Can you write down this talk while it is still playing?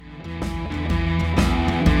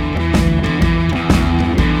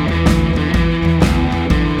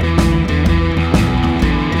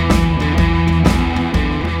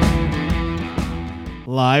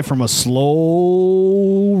live from a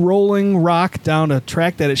slow rolling rock down a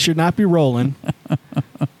track that it should not be rolling.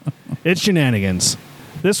 It's Shenanigans.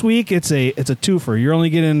 This week, it's a twofer. You're only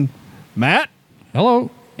getting Matt. Hello.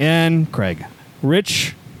 And Craig.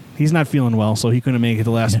 Rich, he's not feeling well, so he couldn't make it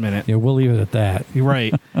the last minute. Yeah, we'll leave it at that. You're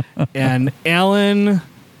right. And Alan,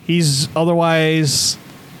 he's otherwise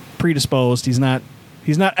predisposed. He's not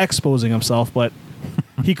exposing himself, but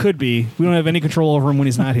he could be. We don't have any control over him when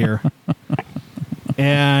he's not here.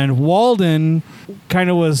 And Walden kind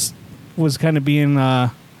of was kind of being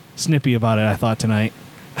snippy about it, I thought, tonight.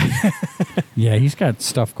 Yeah, he's got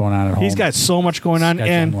stuff going on at home. He's got so much going on.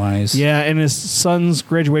 And and his son's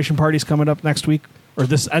graduation party's coming up next week, or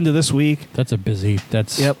this end of this week.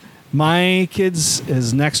 Yep. My kids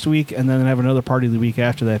is next week, and then I have another party the week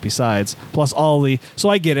after that besides. Plus so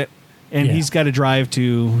I get it. And he's got to drive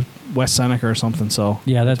to West Seneca or something, so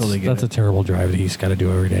yeah, that's a terrible drive that he's got to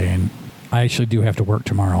do every day. And I actually do have to work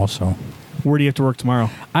tomorrow, so. Where do you have to work tomorrow?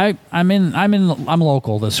 I'm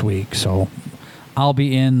local this week, so I'll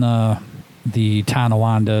be in the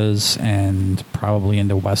Tonawandas and probably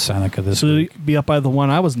into West Seneca this week. So be up by the one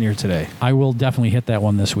I was near today. I will definitely hit that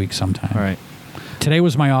one this week sometime. All right. Today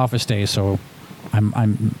was my office day, so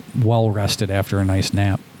I'm well rested after a nice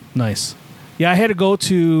nap. Nice. Yeah, I had to go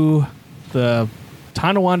to the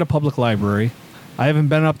Tonawanda Public Library. I haven't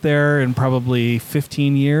been up there in probably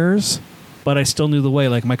 15 years, but I still knew the way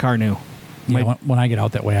like my car knew. Yeah, when I get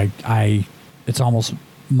out that way, I it's almost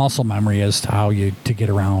muscle memory as to how to get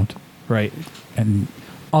around. Right. And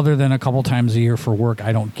other than a couple times a year for work,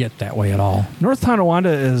 I don't get that way at all. North Tonawanda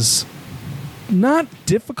is not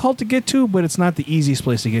difficult to get to, but it's not the easiest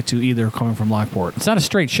place to get to either coming from Lockport. It's not a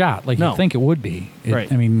straight shot like you think it would be.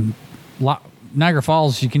 Right. I mean, Niagara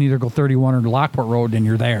Falls, you can either go 31 or Lockport Road and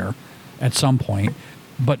you're there at some point.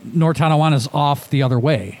 But North Tonawanda is off the other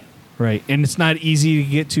way. Right. And it's not easy to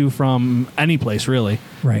get to from any place, really.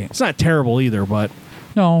 Right. It's not terrible either, but...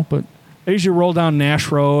 No, but... I usually roll down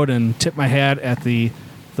Nash Road and tip my hat at the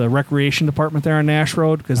recreation department there on Nash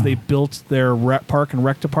Road because they built their park and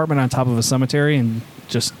rec department on top of a cemetery and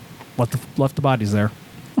just left the bodies there.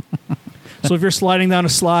 So if you're sliding down a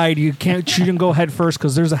slide, you shouldn't go head first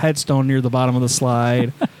because there's a headstone near the bottom of the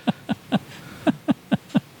slide.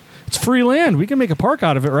 It's free land. We can make a park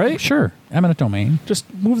out of it, right? Sure. Eminent domain.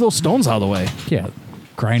 Just move those stones out of the way. Yeah.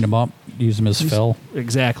 Grind them up. Use them as fill.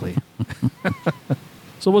 Exactly.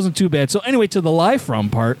 So it wasn't too bad. So anyway, to the live from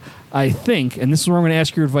part, I think, and this is where I'm going to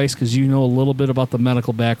ask your advice because you know a little bit about the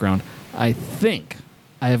medical background. I think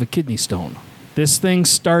I have a kidney stone. This thing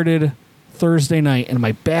started Thursday night, and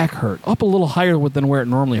my back hurt up a little higher than where it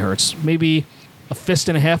normally hurts. Maybe a fist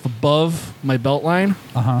and a half above my belt line.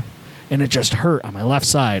 And it just hurt on my left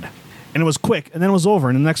side. And it was quick, and then it was over.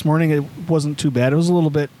 And the next morning, it wasn't too bad. It was a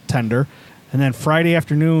little bit tender. And then Friday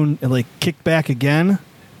afternoon, it kicked back again.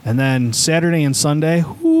 And then Saturday and Sunday,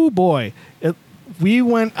 oh boy. We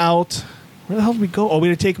went out. Where the hell did we go? Oh, we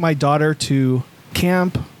had to take my daughter to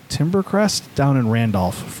Camp Timbercrest down in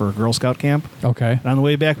Randolph for a Girl Scout camp. Okay. And on the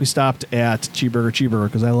way back, we stopped at Cheeseburger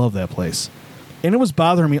because I love that place. And it was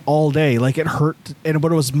bothering me all day. Like it hurt,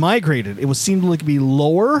 but it was migrated. It seemed like to be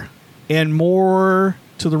lower and more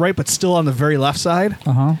to the right, but still on the very left side.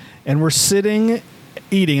 And we're sitting,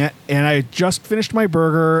 eating it, and I just finished my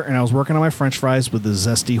burger, and I was working on my French fries with the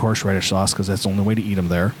zesty horseradish sauce because that's the only way to eat them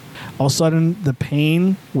there. All of a sudden, the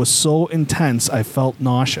pain was so intense, I felt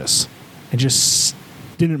nauseous. I just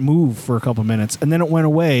didn't move for a couple minutes, and then it went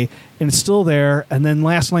away, and it's still there. And then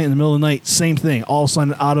last night in the middle of the night, same thing. All of a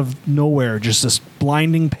sudden, out of nowhere, just this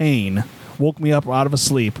blinding pain woke me up out of a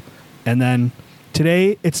sleep. And then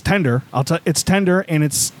today, it's tender. It's tender, and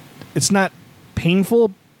it's not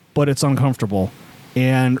painful, but it's uncomfortable.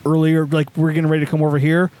 And earlier, like we're getting ready to come over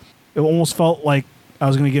here, it almost felt like I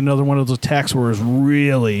was going to get another one of those attacks where it was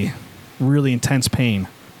really, really intense pain.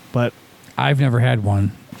 But I've never had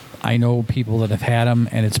one. I know people that have had them,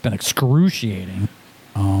 and it's been excruciating.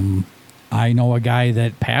 I know a guy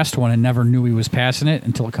that passed one and never knew he was passing it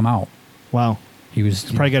until it come out. Wow. He's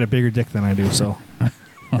probably got a bigger dick than I do, so.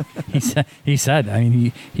 He said, I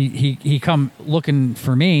mean, he come looking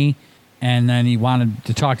for me, and then he wanted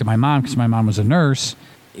to talk to my mom because my mom was a nurse.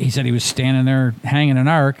 He said he was standing there hanging an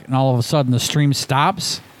arc, and all of a sudden the stream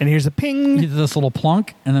stops. And here's a ping. He did this little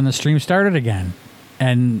plunk, and then the stream started again.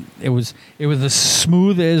 And it was as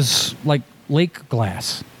smooth as like lake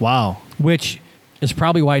glass. Wow. Which is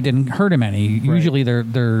probably why it didn't hurt him any. Right. Usually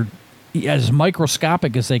they're as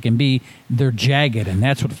microscopic as they can be, they're jagged, and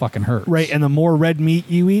that's what fucking hurts. Right, and the more red meat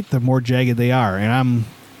you eat, the more jagged they are. And I'm,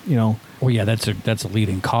 Well, yeah, that's a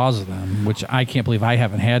leading cause of them, which I can't believe I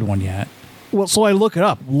haven't had one yet. Well, so I look it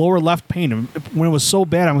up. Lower left pain. And when it was so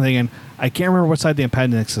bad, I'm thinking, I can't remember what side the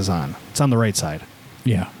appendix is on. It's on the right side.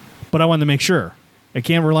 Yeah. But I wanted to make sure. I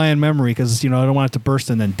can't rely on memory because, I don't want it to burst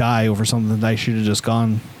and then die over something that I should have just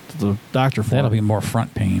gone to the doctor for. That'll be more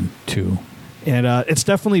front pain, too. And it's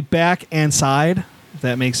definitely back and side, if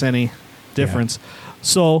that makes any difference. Yeah.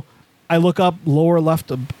 So I look up lower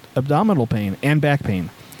left abdominal pain and back pain.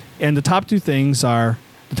 And the top two things are,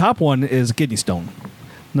 the top one is kidney stone.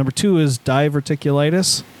 Number 2 is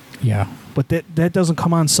diverticulitis. Yeah. But that doesn't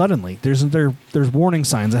come on suddenly. There's warning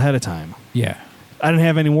signs ahead of time. Yeah. I didn't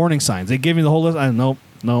have any warning signs. They gave me the whole list.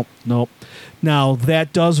 Nope. Now,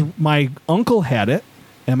 that does, my uncle had it,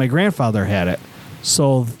 and my grandfather had it.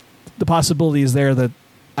 So the possibility is there that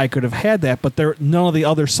I could have had that, but none of the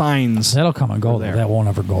other signs. That'll come and go. That won't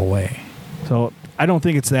ever go away. So I don't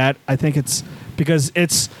think it's that. I think it's because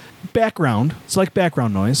it's background. It's like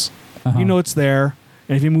background noise. Uh-huh. It's there,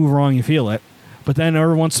 and if you move wrong, you feel it. But then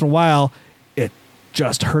every once in a while, it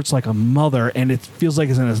just hurts like a mother, and it feels like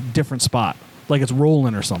it's in a different spot, like it's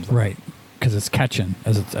rolling or something. Right, because it's catching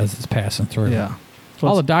as it's passing through. Yeah. So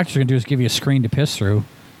all the doctor's going to do is give you a screen to piss through.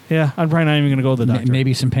 Yeah, I'm probably not even going to go to the doctor.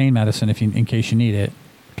 Maybe some pain medicine in case you need it,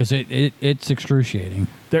 because it's excruciating.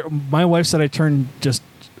 My wife said I turned just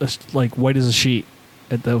like white as a sheet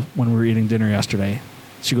when we were eating dinner yesterday.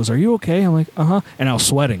 She goes, "Are you okay?" I'm like, "Uh-huh." And I was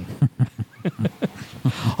sweating.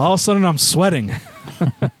 All of a sudden, I'm sweating.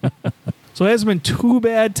 So it hasn't been too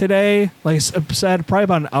bad today. Like I said, probably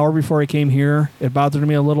about an hour before I came here, it bothered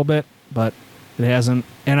me a little bit, but it hasn't.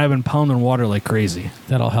 And I've been pounding water like crazy.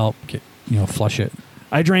 That'll help flush it.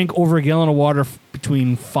 I drank over a gallon of water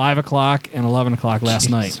between 5 o'clock and 11 o'clock last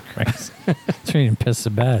night. Christ. It's ready to piss the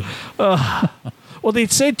bed. Well, they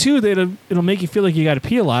say, too, that it'll make you feel like you got to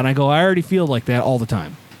pee a lot. And I go, I already feel like that all the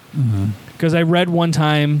time. Because I read one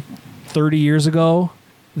time 30 years ago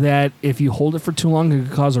that if you hold it for too long, it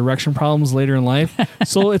could cause erection problems later in life.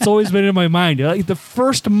 So it's always been in my mind. Like, the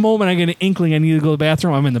first moment I get an inkling I need to go to the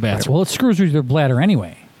bathroom, I'm in the bathroom. Right. Well, it screws with your bladder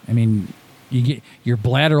anyway. I mean, your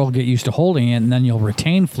bladder will get used to holding it, and then you'll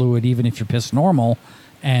retain fluid even if you piss normal,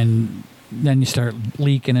 and then you start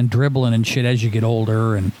leaking and dribbling and shit as you get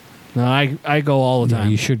older. And no, I go all the time.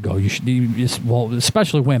 You should go. Well,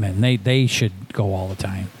 especially women. They should go all the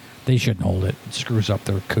time. They shouldn't hold it. It screws up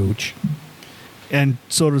their cooch. And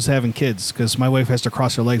so does having kids, because my wife has to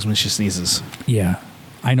cross her legs when she sneezes. Yeah.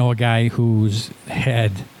 I know a guy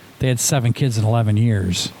they had 7 kids in 11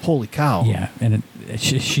 years. Holy cow. Yeah. And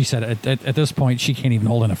she said at this point, she can't even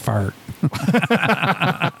hold in a fart.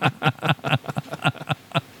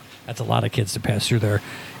 That's a lot of kids to pass through there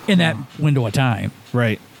in that window of time.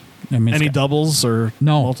 Right. I mean, any doubles or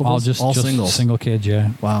no, multiples? All just singles. Single kids,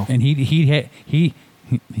 yeah. Wow. And he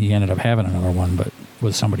ended up having another one, but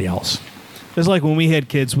with somebody else. It's like when we had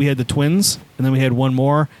kids, we had the twins, and then we had one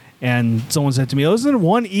more, and someone said to me, "Oh, isn't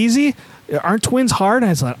one easy? Aren't twins hard?" And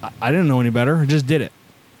I said, "I didn't know any better. I just did it."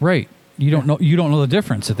 Right. You don't know the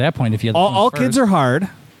difference at that point if you had all kids are hard.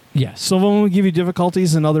 Yes. Some of them will give you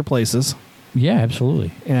difficulties in other places. Yeah,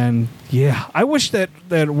 absolutely. And yeah, I wish that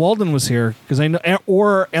Walden was here because I know,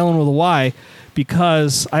 or Ellen with a Y,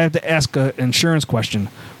 because I have to ask an insurance question.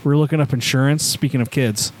 We're looking up insurance. Speaking of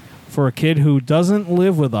kids, for a kid who doesn't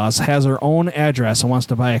live with us, has her own address and wants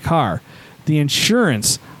to buy a car, the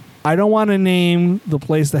insurance. I don't want to name the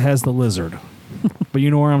place that has the lizard, but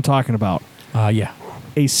you know where I'm talking about. Yeah.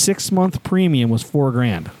 A 6-month premium was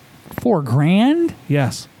 $4,000. $4,000?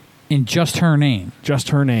 Yes. In just her name. Just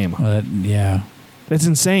her name. Yeah. That's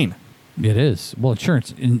insane. It is. Well,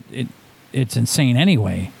 insurance, it's insane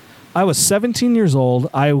anyway. I was 17 years old.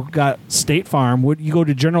 I got State Farm. You go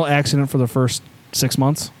to general accident for the first 6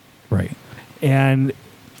 months? Right. And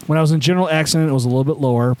when I was in general accident, it was a little bit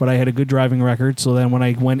lower, but I had a good driving record. So then when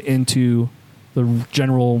I went into the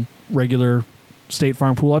general regular State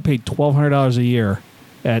Farm pool, I paid $1,200 a year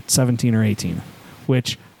at 17 or 18,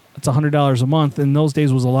 which it's $100 a month. In those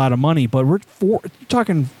days was a lot of money, but you're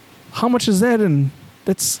talking, how much is that? And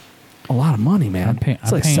that's a lot of money, man.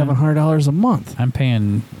 It's like $700 a month. I'm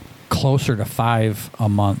paying closer to $5 a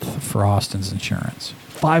month for Austin's insurance.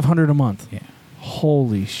 $500 a month. Yeah.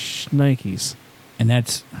 Holy shnikes. And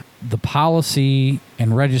that's the policy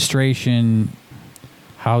and registration.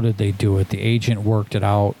 How did they do it? The agent worked it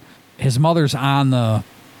out. His mother's on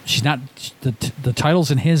she's not, the title's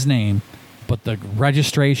in his name, but the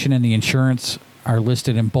registration and the insurance are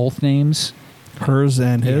listed in both names. Hers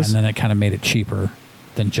and his? And then it kind of made it cheaper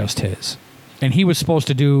than just his. And he was supposed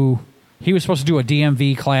to do a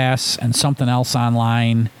DMV class and something else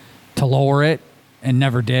online to lower it and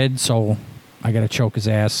never did, so I got to choke his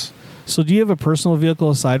ass. So do you have a personal vehicle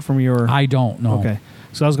aside from your... I don't know. Okay.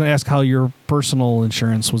 So I was going to ask how your personal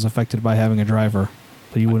insurance was affected by having a driver,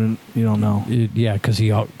 but you don't know. Yeah,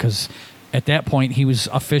 because at that point he was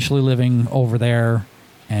officially living over there,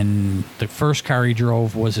 and the first car he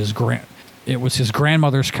drove was his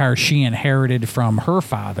grandmother's car she inherited from her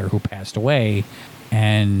father who passed away,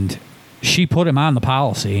 and she put him on the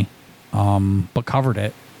policy, but covered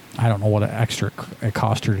it. I don't know what extra it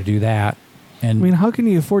cost her to do that. And I mean, how can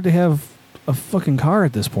you afford to have a fucking car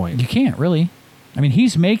at this point? You can't really. I mean,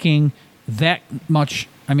 he's making that much.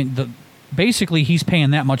 I mean, basically he's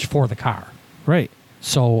paying that much for the car. Right.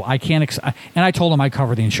 So I can't. And I told him I'd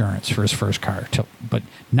cover the insurance for his first car. But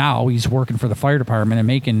now he's working for the fire department and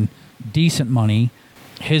making decent money.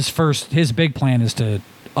 His big plan is to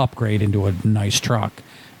upgrade into a nice truck.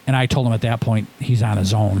 And I told him at that point he's on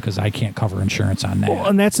his own because I can't cover insurance on that. Well,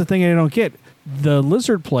 and that's the thing I don't get. The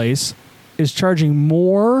Lizard place is charging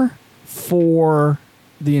more for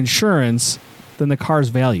the insurance than the car's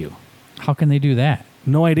value. How can they do that?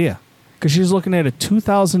 No idea. Because she's looking at a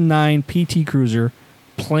 2009 PT Cruiser,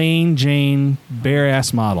 plain Jane,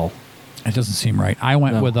 bare-ass model. It doesn't seem right. I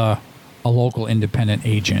went with a local independent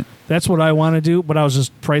agent. That's what I want to do, but I was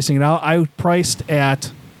just pricing it out. I priced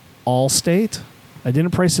at Allstate. I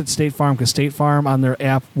didn't price at State Farm because State Farm on their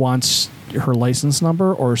app wants her license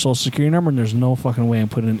number or social security number, and there's no fucking way I'm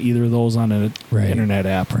putting in either of those on an internet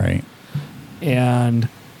app. Right. And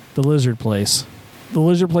the Lizard place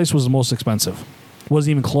was the most expensive.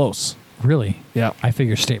 Wasn't even close. Really? Yeah. I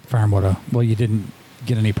figure State Farm would have. Well, you didn't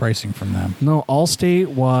get any pricing from them. No, Allstate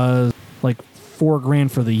was like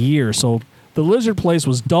 $4,000 for the year. So the Lizard place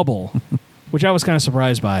was double, which I was kind of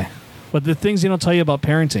surprised by. But the things they don't tell you about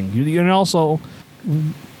parenting. And also,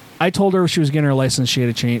 I told her she was getting her license, she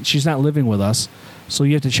had to change. She's not living with us, so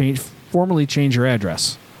you have to formally change your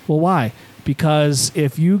address. Well, why? Because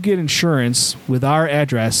if you get insurance with our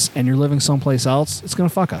address and you're living someplace else, it's going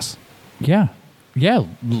to fuck us. Yeah. Yeah.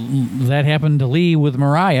 That happened to Lee with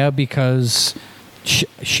Mariah because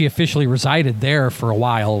she officially resided there for a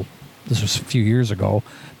while. This was a few years ago.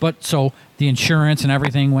 But so the insurance and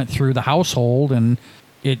everything went through the household, and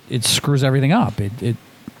it screws everything up. It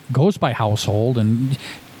goes by household, and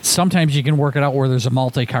sometimes you can work it out where there's a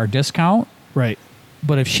multi-car discount. Right.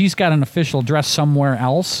 But if she's got an official address somewhere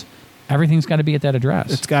else, everything's got to be at that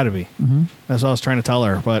address. It's got to be. Mm-hmm. That's what I was trying to tell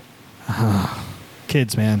her, but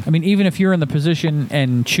kids, man. I mean, even if you're in the position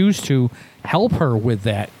and choose to help her with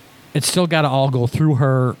that, it's still got to all go through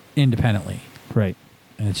her independently. Right.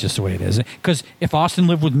 And it's just the way it is. Because if Austin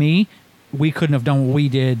lived with me, we couldn't have done what we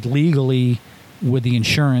did legally with the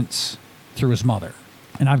insurance through his mother.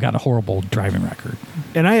 And I've got a horrible driving record.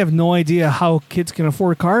 And I have no idea how kids can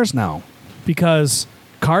afford cars now. Because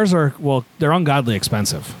cars they're ungodly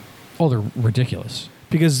expensive. Oh, they're ridiculous.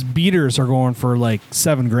 Because beaters are going for like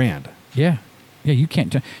 $7,000. Yeah. Yeah, you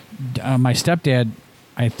can't. My stepdad,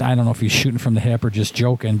 I don't know if he's shooting from the hip or just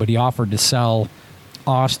joking, but he offered to sell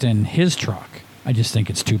Austin his truck. I just think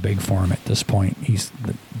it's too big for him at this point. He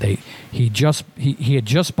had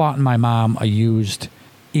just bought my mom a used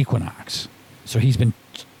Equinox. So he's been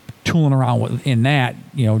tooling around in that,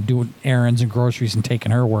 doing errands and groceries and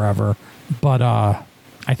taking her wherever. But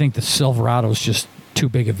I think the Silverado's just too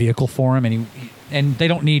big a vehicle for him, and they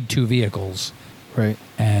don't need two vehicles. Right.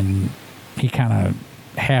 And he kind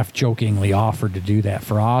of half jokingly offered to do that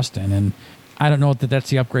for Austin, and I don't know that that's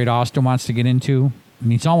the upgrade Austin wants to get into. I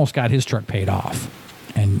mean, he's almost got his truck paid off,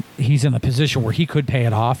 and he's in a position where he could pay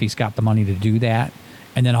it off. He's got the money to do that,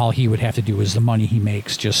 and then all he would have to do is the money he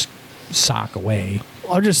makes just sock away.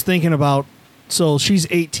 I'm just thinking about, so she's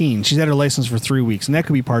 18. She's had her license for 3 weeks, and that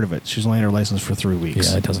could be part of it. She's only had her license for 3 weeks.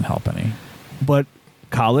 Yeah, that doesn't help any. But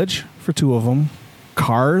college for two of them,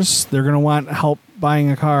 cars, they're going to want help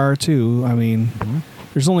buying a car too. I mean,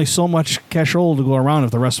 there's only so much casserole to go around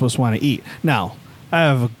if the rest of us want to eat. Now, I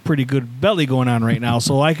have a pretty good belly going on right now,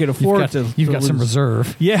 so I could afford You've got some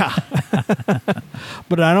reserve. Yeah.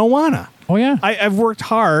 But I don't want to. Oh, yeah. I've worked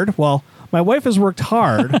hard. Well, my wife has worked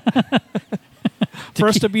hard for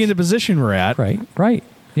us to be in the position we're at. Right.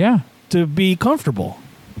 Yeah. To be comfortable.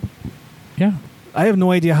 Yeah. I have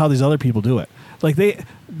no idea how these other people do it. Like we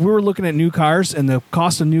were looking at new cars, and the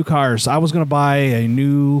cost of new cars, I was going to buy a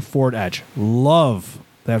new Ford Edge. Love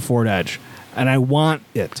that Ford Edge. And I want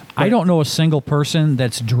it. I don't know a single person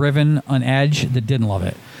that's driven an Edge that didn't love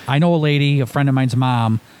it. I know a lady, a friend of mine's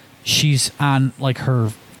mom, she's on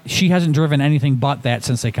she hasn't driven anything but that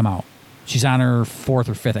since they come out. She's on her 4th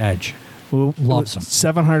or 5th Edge. Loves them.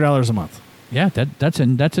 $700 a month. Yeah, that's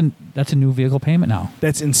a new vehicle payment now.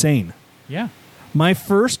 That's insane. Yeah. My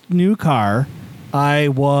first new car, I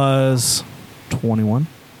was 21.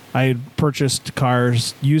 I had purchased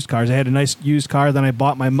used cars. I had a nice used car. Then I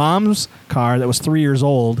bought my mom's car that was 3 years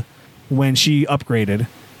old when she upgraded,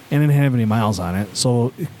 and it didn't have any miles on it.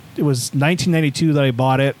 So it was 1992 that I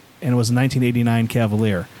bought it, and it was a 1989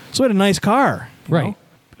 Cavalier. So I had a nice car. Right.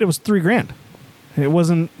 It was $3,000. It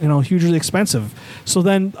wasn't, hugely expensive. So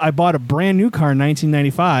then I bought a brand new car in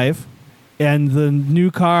 1995, and the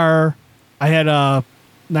new car, I had a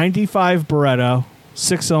 95 Beretta,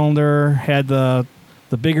 6-cylinder, had the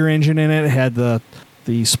bigger engine in it, had the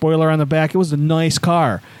spoiler on the back. It was a nice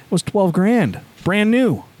car. It was $12,000, brand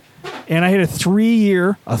new. And I had a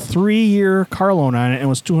 3-year car loan on it, and it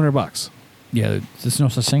was $200. Yeah, there's no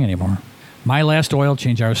such thing anymore. My last oil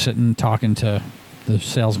change, I was sitting talking to the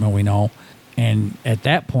salesman we know, and at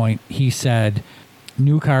that point, he said,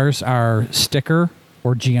 new cars are sticker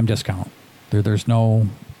or GM discount. There's no...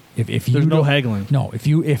 If you There's no haggling. No, if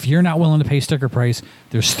you're not willing to pay sticker price,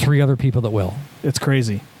 there's 3 other people that will. It's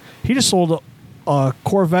crazy. He just sold a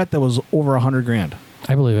Corvette that was over $100,000.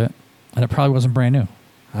 I believe it, and it probably wasn't brand new.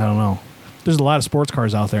 I don't know. There's a lot of sports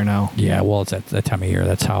cars out there now. Yeah, well, it's at that time of year.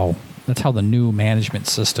 That's how the new management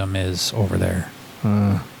system is over there.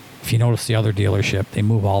 If you notice the other dealership, they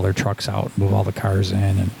move all their trucks out, move all the cars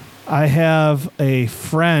in. And I have a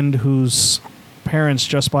friend whose parents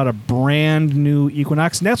just bought a brand new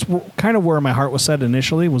Equinox, and that's kind of where my heart was set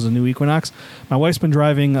initially, was a new Equinox. My wife's been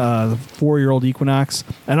driving the 4-year-old Equinox.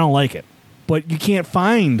 I don't like it, but you can't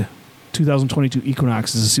find 2022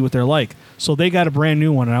 Equinoxes to see what they're like. So they got a brand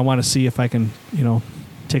new one, and I want to see if I can,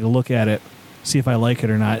 take a look at it, see if I like it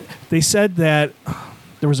or not. They said that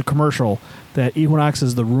there was a commercial that Equinox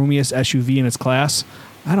is the roomiest SUV in its class.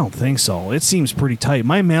 I don't think so. It seems pretty tight.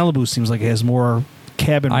 My Malibu seems like it has more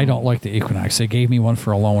cabin room. I don't like the Equinox. They gave me one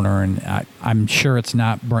for a loaner, and I'm sure it's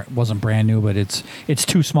wasn't brand new, but it's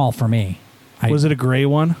too small for me. Was it a gray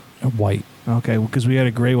one? White. Okay, because we had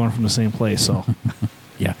a gray one from the same place. So,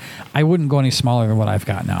 yeah, I wouldn't go any smaller than what I've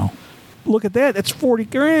got now. Look at that. That's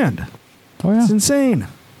 $40,000. Oh yeah, it's insane.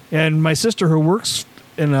 And my sister, who works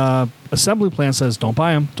in a assembly plant, says, "Don't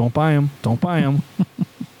buy them. Don't buy them. Don't buy them."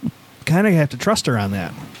 Kind of have to trust her on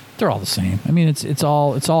that. They're all the same. I mean, it's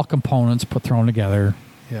all components thrown together.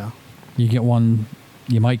 Yeah.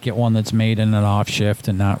 You might get one that's made in an off shift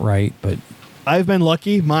and not right, but I've been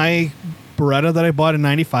lucky. My Beretta that I bought in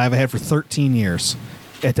 95, I had for 13 years.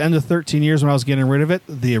 At the end of 13 years, when I was getting rid of it,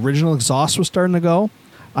 the original exhaust was starting to go.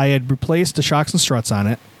 I had replaced the shocks and struts on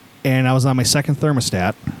it, and I was on my second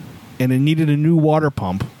thermostat, and it needed a new water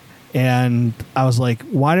pump. And I was like,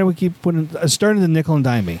 why do we keep putting... I started to nickel and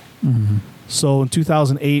dime me. Mm-hmm. So in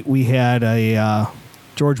 2008, we had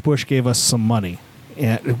George Bush gave us some money.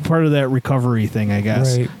 And part of that recovery thing, I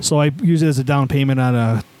guess. Right. So I used it as a down payment on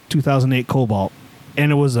a 2008 Cobalt.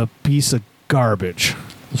 And it was a piece of garbage.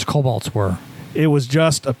 Those Cobalts were. It was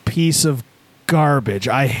just a piece of garbage.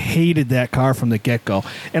 I hated that car from the get-go.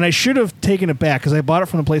 And I should have taken it back because I bought it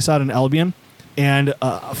from a place out in Albion. And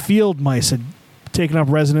field mice had taken up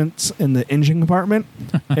residence in the engine compartment.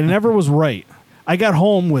 And it never was right. I got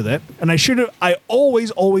home with it, and I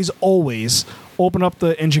always open up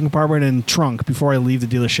the engine compartment and trunk before I leave the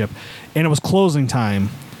dealership. And it was closing time.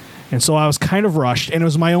 And so I was kind of rushed, and it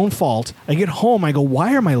was my own fault. I get home, I go,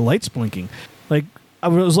 why are my lights blinking? Like, it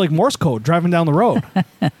was like Morse code driving down the road.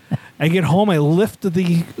 I get home, I lift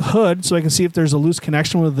the hood so I can see if there's a loose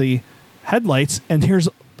connection with the headlights, and here's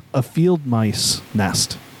a field mice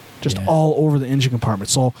nest just all over the engine compartment.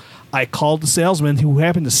 So I called the salesman, who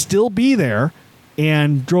happened to still be there,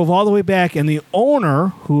 and drove all the way back. And the owner,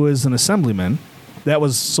 who is an assemblyman, it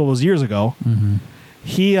was years ago, mm-hmm.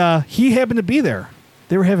 he happened to be there.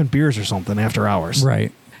 They were having beers or something after hours.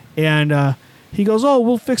 Right. And he goes, "Oh,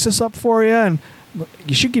 we'll fix this up for you, and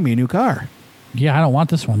you should give me a new car." Yeah, I don't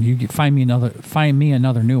want this one. You find me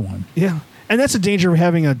another new one. Yeah. And that's the danger of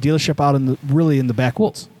having a dealership out in the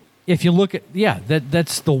backwoods. Well, if you look at,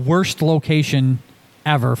 that's the worst location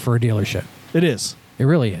ever for a dealership. It is. It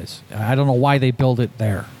really is. I don't know why they build it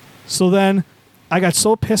there. So then I got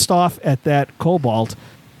so pissed off at that Cobalt,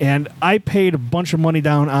 and I paid a bunch of money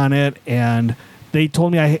down on it, and they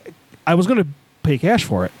told me I was going to pay cash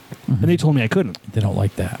for it, mm-hmm. and they told me I couldn't. They don't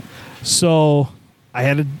like that. So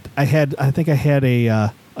I think I had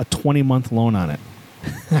a 20-month loan on it.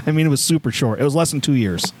 I mean, it was super short. It was less than 2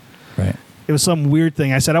 years. Right. It was some weird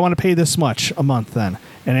thing. I said, I want to pay this much a month then.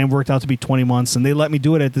 And it worked out to be 20 months. And they let me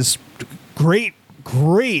do it at this great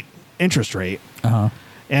interest rate. Uh-huh.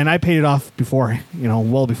 And I paid it off before,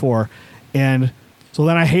 well before. And so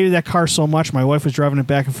then I hated that car so much. My wife was driving it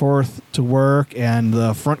back and forth to work. And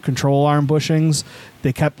the front control arm bushings,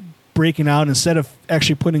 they kept breaking out. Instead of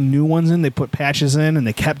actually putting new ones in, they put patches in. And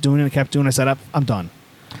they kept doing it and kept doing it. I said, I'm done.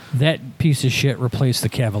 That piece of shit replaced the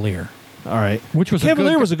Cavalier. All right. Which was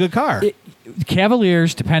Cavalier was a good car.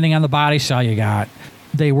 Cavaliers, depending on the body style you got,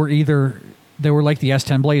 they were like the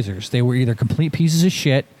S10 Blazers. They were either complete pieces of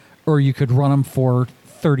shit or you could run them for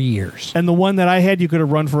 30 years. And the one that I had, you could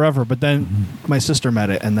have run forever. But then my sister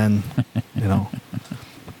met it, and then,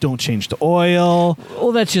 don't change the oil.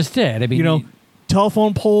 Well, that's just it. I mean,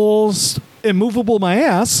 telephone poles, immovable my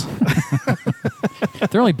ass.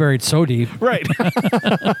 They're only buried so deep. Right.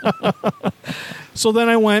 So then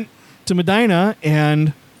I went to Medina,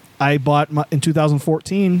 and I bought in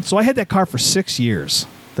 2014. So I had that car for 6 years,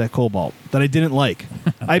 that Cobalt, that I didn't like.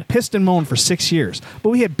 I pissed and moaned for 6 years. But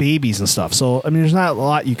we had babies and stuff. So, there's not a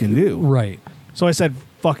lot you can do. Right. So I said,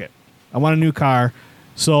 fuck it. I want a new car.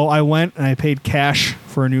 So I went and I paid cash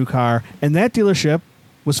for a new car. And that dealership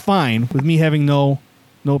was fine with me having no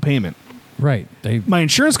payment. Right. My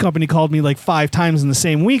insurance company called me like 5 times in the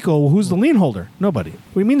same week. Oh, who's the lien holder? Nobody.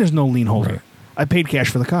 What do you mean there's no lien holder? Right. I paid cash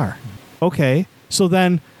for the car. Okay. So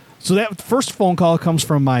that first phone call comes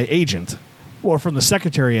from my agent, or from the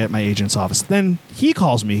secretary at my agent's office. Then he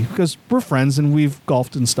calls me because we're friends and we've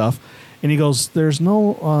golfed and stuff. And he goes, there's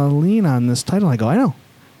no lien on this title. I go, I know.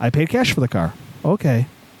 I paid cash for the car. Okay.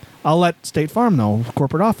 I'll let State Farm know,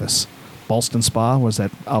 corporate office. Ballston Spa, was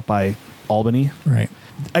that out by Albany? Right.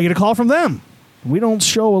 I get a call from them. We don't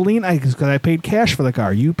show a lien because I paid cash for the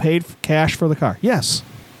car. You paid cash for the car. Yes.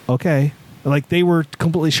 Okay. Like, they were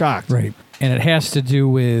completely shocked. Right. And it has to do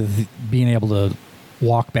with being able to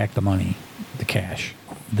walk back the money, the cash.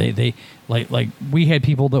 They like we had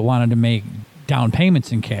people that wanted to make down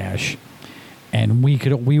payments in cash, and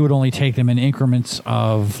we would only take them in increments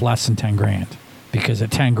of less than 10 grand, because at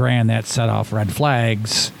 10 grand that set off red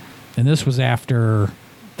flags. And this was after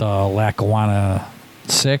the Lackawanna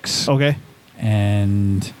 6. Okay.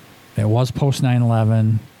 And it was post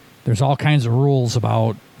 9/11. There's all kinds of rules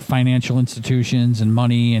about financial institutions and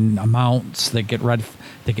money and amounts that get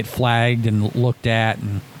flagged and looked at.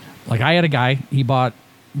 And like, I had a guy, he bought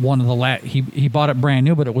one of the he bought it brand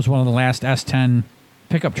new, but it was one of the last S10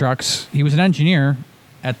 pickup trucks. He was an engineer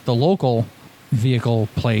at the local vehicle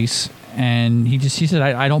place, and he said,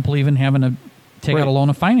 I don't believe in having to take out a loan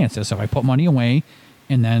to finance this. So I put money away,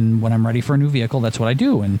 and then when I'm ready for a new vehicle, that's what I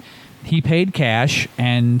do. And he paid cash,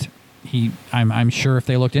 and I'm sure if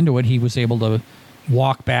they looked into it, he was able to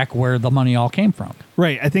walk back where the money all came from.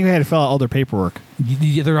 Right. I think I had to fill out all their paperwork.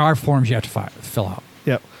 There are forms you have to fill out.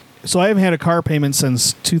 Yep. So I haven't had a car payment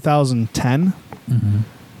since 2010. Mm-hmm.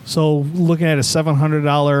 So looking at a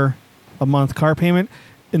 $700 a month car payment,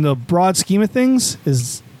 in the broad scheme of things,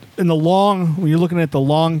 is when you're looking at the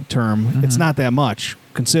long term, it's not that much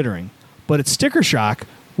considering. But it's sticker shock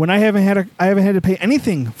when I haven't had to pay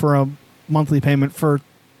anything for a monthly payment for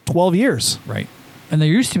 12 years. Right. And there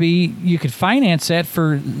used to be, you could finance that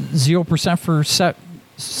for 0% for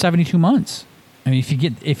 72 months. I mean, if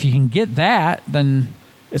you can get that, then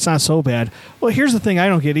it's not so bad. Well, here's the thing I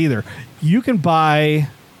don't get either. You can buy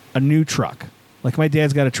a new truck. Like, my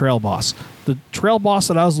dad's got a Trail Boss. The Trail Boss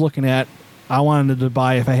that I was looking at, I wanted to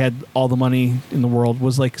buy if I had all the money in the world,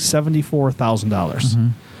 was like $74,000. Mm-hmm.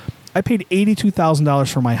 I paid $82,000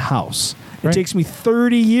 for my house. It Right. takes me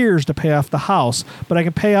 30 years to pay off the house, but I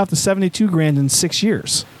can pay off the 72 grand in 6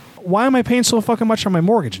 years. Why am I paying so fucking much on my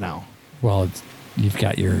mortgage now? well, you've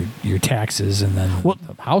got your taxes and then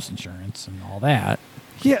the house insurance and all that.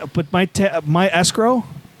 Yeah, but my escrow,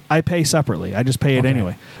 I pay separately. I just pay it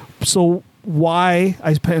anyway. So why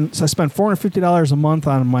I spend $450 a month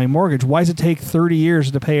on my mortgage? Why does it take 30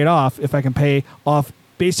 years to pay it off if I can pay off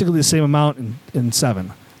basically the same amount in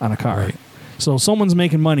 7 on a car? Right. So someone's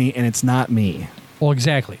making money, and it's not me. Well,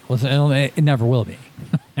 exactly. Well, it never will be.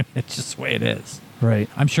 It's just the way it is. Right.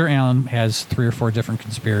 I'm sure Alan has 3 or 4 different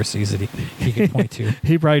conspiracies that he could point to.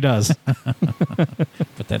 He probably does.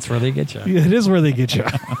 But that's where they get you. It is where they get you.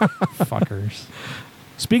 Fuckers.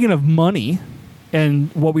 Speaking of money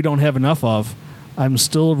and what we don't have enough of, I'm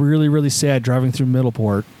still really, really sad driving through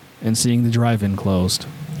Middleport and seeing the drive-in closed.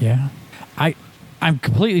 Yeah. I'm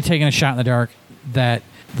completely taking a shot in the dark that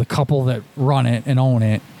the couple that run it and own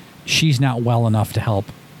it, she's not well enough to help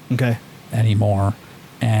Okay. anymore.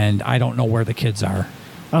 And I don't know where the kids are.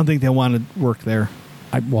 I don't think they want to work there.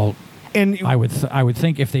 I would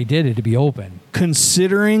think if they did, it'd be open.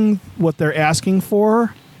 Considering what they're asking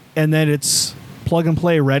for, and that it's plug and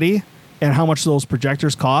play ready, and how much those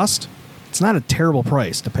projectors cost, it's not a terrible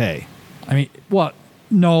price to pay. I mean,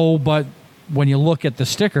 no, but when you look at the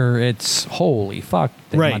sticker, it's holy fuck.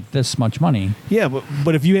 They want this much money. Yeah,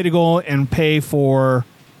 but if you had to go and pay for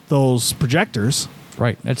those projectors,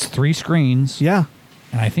 right? That's 3 screens. Yeah.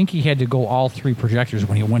 And I think he had to go all 3 projectors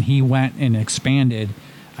when he went and expanded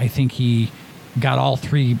I think he got all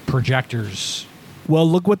 3 projectors. Well,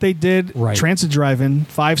 look what they did. Right. Transit Drive-In,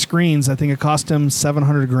 5 screens. I think it cost him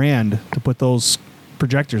 $700,000 to put those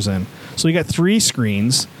projectors in. So you got 3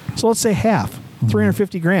 screens. So let's say half,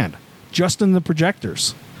 $350,000 just in the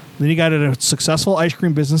projectors. Then you got a successful ice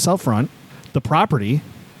cream business out front, the property,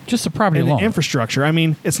 Just the property and alone. the infrastructure. I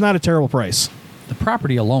mean, it's not a terrible price. The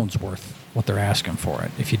property alone's worth what they're asking for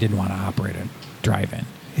it if you didn't want to operate a drive-in.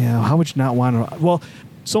 Yeah, how would you not want to? Well,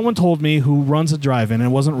 someone told me who runs a drive-in, and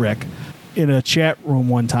it wasn't Rick, in a chat room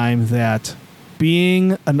one time that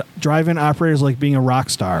being a drive-in operator is like being a rock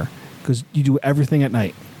star because you do everything at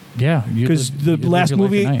night. Yeah. Because the last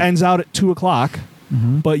movie ends out at 2 o'clock,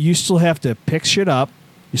 but you still have to pick shit up.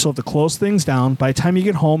 You still have to close things down. By the time you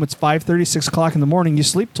get home, it's 5:30, 6 o'clock in the morning. You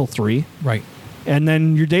sleep till 3. Right. And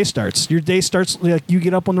then your day starts. Your day starts like you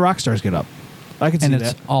get up when the rock stars get up. I can see And that.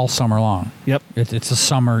 it's all summer long. Yep. It's a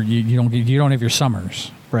summer. You don't have your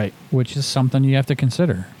summers, Right. which is something you have to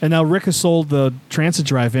consider. And now Rick has sold the Transit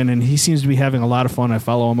Drive-In, and he seems to be having a lot of fun. I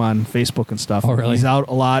follow him on Facebook and stuff. Oh, really? He's out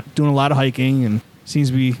a lot, doing a lot of hiking, and seems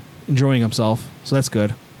to be enjoying himself. So that's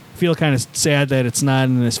good. I feel kind of sad that it's not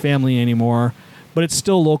in his family anymore, but it's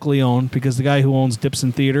still locally owned because the guy who owns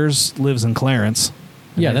Dipson Theaters lives in Clarence.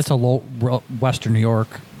 Yeah, And that's a Western New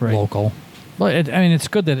York Right. local. But it's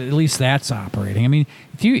good that at least that's operating. I mean,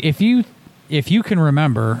 if you can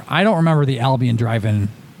remember, I don't remember the Albion Drive-In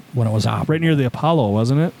when it was operating. right near the Apollo,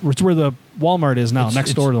 wasn't it? It's where the Walmart is now,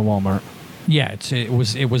 next door to the Walmart. Yeah, it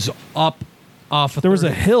was up off. There was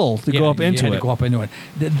a hill to go up into you had it. to go up into it.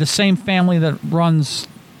 The same family that runs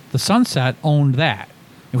the Sunset owned that.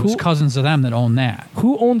 It was Who- cousins of them that owned that.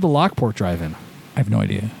 Who owned the Lockport Drive-In? I have no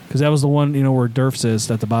idea. Because that was the one, where Durf's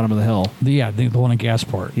is at the bottom of the hill. The one in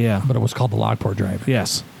Gasport. Yeah. But it was called the Lockport Drive.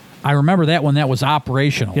 Yes. I remember that when that was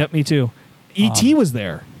operational. Yep, me too. E.T. was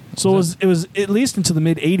there. So it was at least into the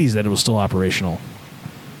mid-'80s that it was still operational.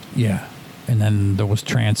 Yeah. And then there was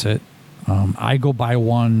Transit. I go by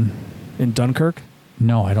one. In Dunkirk?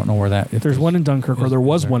 No, I don't know where that. If There's one in Dunkirk, or there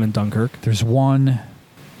was there- one in Dunkirk. There's one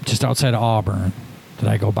just outside of Auburn that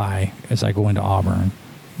I go by as I go into Auburn.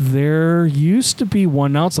 There used to be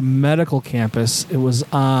one. Now it's a medical campus. It was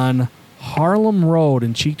on Harlem Road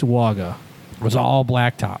in Cheektowaga. It was all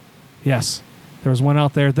blacktop. Yes. There was one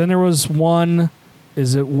out there. Then there was one,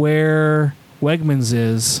 is it where Wegmans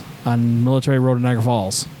is on Military Road in Niagara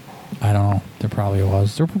Falls? I don't know. There probably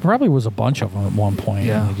was. There probably was a bunch of them at one point.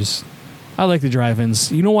 Yeah. And they just I like the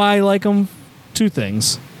drive-ins. You know why I like them? 2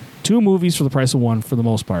 things. 2 movies for the price of 1 for the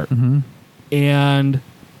most part. And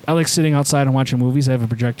I like sitting outside and watching movies. I have a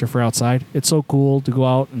projector for outside. It's so cool to go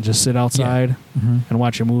out and just sit outside and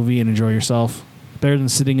watch a movie and enjoy yourself. Better than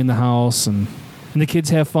sitting in the house and the kids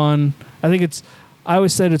have fun. I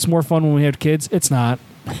always said it's more fun when we have kids. It's not.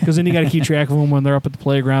 Because then you got to keep track of them when they're up at the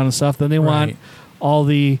playground and stuff. Then they want all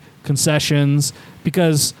the concessions.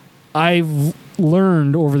 Because I've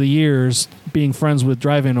learned over the years, being friends with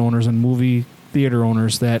drive-in owners and movie theater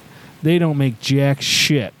owners, that they don't make jack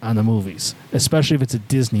shit on the movies, especially if it's a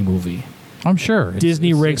Disney movie. I'm sure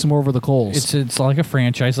Disney rakes them over the coals. It's like a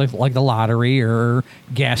franchise, like the lottery or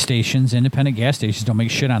gas stations. Independent gas stations don't make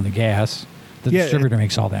shit on the gas. The distributor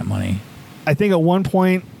makes all that money. I think at one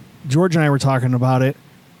point, George and I were talking about it.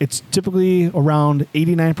 It's typically around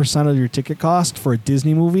 89% of your ticket cost for a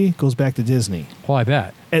Disney movie goes back to Disney. Well, I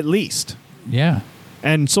bet. At least. Yeah.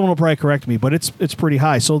 And someone will probably correct me, but it's pretty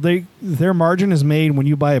high. So their margin is made when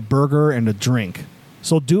you buy a burger and a drink.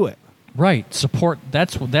 So do it. Right. Support.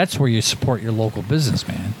 That's where you support your local business,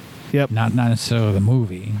 man. Yep. Not necessarily the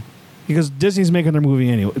movie. Because Disney's making their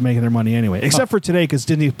money anyway. Except for today, because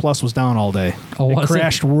Disney Plus was down all day. Oh, it was it?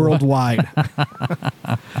 crashed worldwide.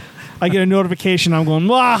 I get a notification. I'm going,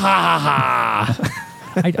 wah, ha, ha,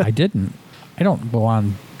 ha. I didn't. I don't go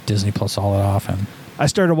on Disney Plus all that often. I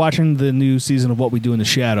started watching the new season of What We Do in the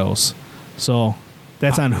Shadows. So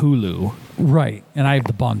that's on Hulu. Right. And I have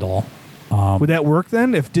the bundle. Would that work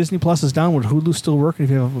then? If Disney Plus is down, would Hulu still work if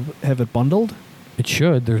you have it bundled? It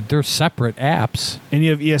should. They're separate apps. And you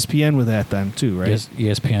have ESPN with that then too, right? Yes,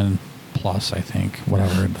 ESPN Plus, I think.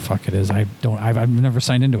 Whatever the fuck it is. I've never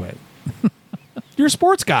signed into it. You're a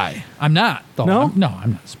sports guy. I'm not. Though. No?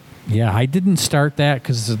 I'm not. Yeah, I didn't start that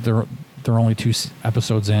because they're only 2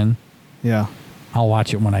 episodes in. Yeah. I'll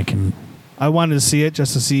watch it when I can. I wanted to see it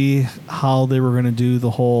just to see how they were going to do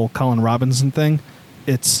the whole Colin Robinson thing.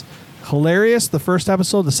 It's hilarious, the first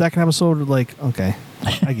episode. The second episode, like, okay,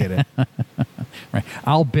 I get it. Right.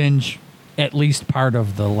 I'll binge at least part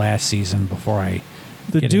of the last season before I.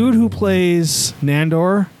 The get dude into who the plays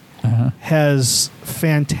Nandor has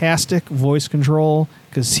fantastic voice control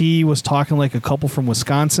because he was talking like a couple from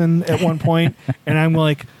Wisconsin at one point, and I'm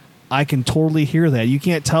like, I can totally hear that. You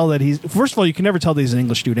can't tell that he's... First of all, you can never tell that he's an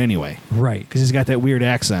English dude anyway. Right. Because he's got that weird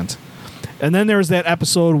accent. And then there was that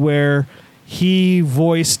episode where he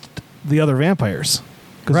voiced the other vampires.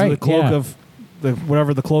 Because of the cloak of...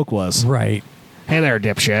 whatever the cloak was. Right. Hey there,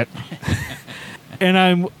 dipshit. And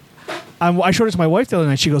I showed it to my wife the other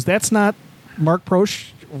night. She goes, that's not Mark Proch,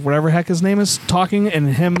 whatever heck his name is, talking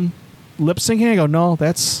and him lip syncing. I go, no,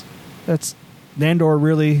 that's Nandor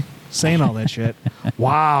really saying all that shit.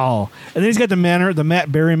 Wow. And then he's got the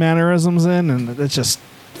Matt Berry mannerisms in, and it's just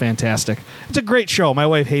fantastic. It's a great show. My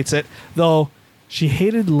wife hates it, though she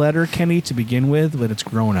hated Letterkenny to begin with, but it's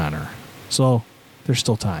grown on her. So there's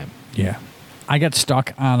still time. Yeah. I got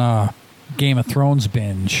stuck on a Game of Thrones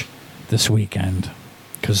binge this weekend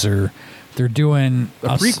because they're doing a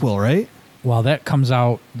prequel, right? Well, that comes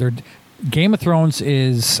out. Game of Thrones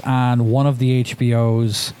is on one of the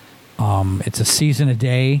HBOs. It's a season a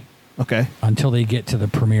day. Okay. Until they get to the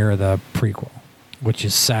premiere of the prequel, which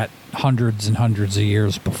is set hundreds and hundreds of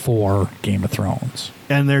years before Game of Thrones.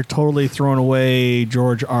 And they're totally throwing away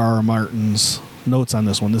George R. Martin's notes on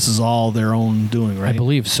this one. This is all their own doing, right? I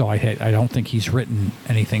believe so. I don't think he's written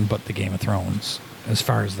anything but the Game of Thrones as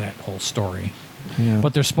far as that whole story. Yeah.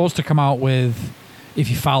 But they're supposed to come out with, if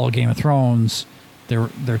you follow Game of Thrones,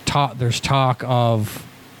 there's talk of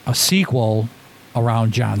a sequel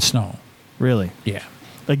around Jon Snow. Really? Yeah.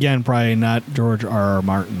 Again, probably not George R. R.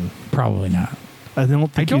 Martin. Probably not. I don't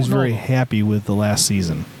think he was very happy with the last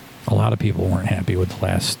season. A lot of people weren't happy with the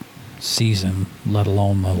last season, let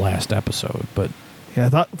alone the last episode. But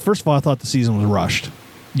yeah, first of all, I thought the season was rushed.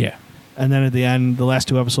 Yeah. And then at the end, the last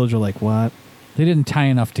two episodes were like, what? They didn't tie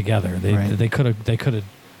enough together. They could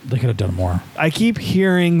have done more. I keep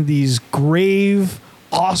hearing these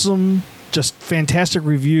awesome, just fantastic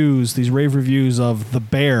reviews, these rave reviews of The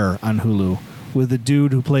Bear on Hulu with the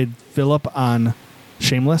dude who played Philip on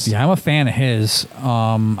Shameless. Yeah, I'm a fan of his.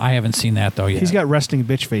 I haven't seen that though yet. He's got resting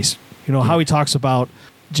bitch face. You know how he talks about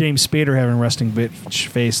James Spader having resting bitch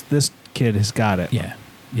face. This kid has got it. Yeah,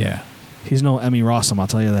 yeah. He's no Emmy Rossum, I'll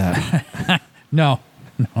tell you that. No.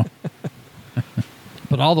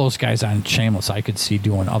 But all those guys on Shameless, I could see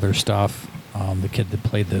doing other stuff. The kid that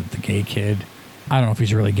played the gay kid, I don't know if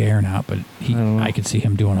he's really gay or not, but I could see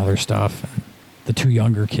him doing other stuff. And the two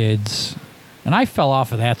younger kids, and I fell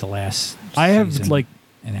off of that the last. I have like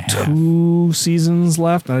and a half. 2 seasons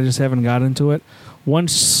left, and I just haven't got into it.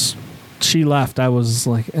 Once she left, I was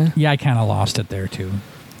like, eh. Yeah, I kind of lost it there too.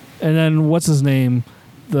 And then what's his name?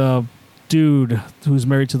 The dude who's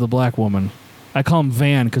married to the black woman. I call him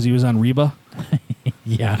Van because he was on Reba.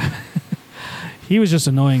 Yeah. He was just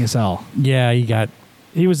annoying as hell. Yeah,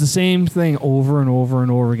 he was the same thing over and over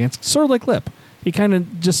and over again. Sort of like Lip. He kind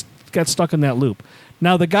of just got stuck in that loop.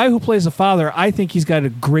 Now, the guy who plays the father, I think he's got a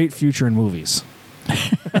great future in movies.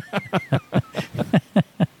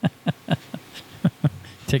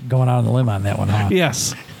 Going out on the limb on that one, huh?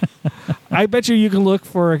 Yes. I bet you can look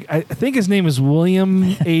for, I think his name is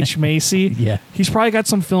William H. Macy. Yeah. He's probably got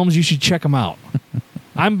some films. You should check him out.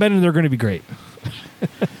 I'm betting they're going to be great.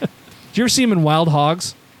 Did you ever see him in Wild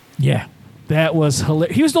Hogs? Yeah. That was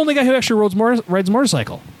hilarious. He was the only guy who actually rides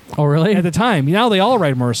motorcycle. Oh, really? At the time. Now they all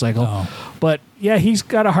ride motorcycle. Oh. But, yeah, he's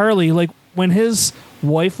got a Harley. Like, when his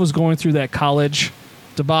wife was going through that college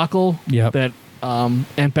debacle that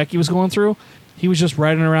Aunt Becky was going through, he was just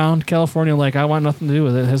riding around California like, I want nothing to do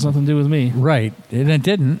with it. It has nothing to do with me. Right. And it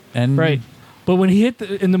didn't. And right. But when he hit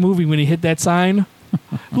in the movie, when he hit that sign,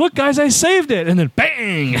 look, guys, I saved it. And then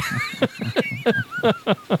bang.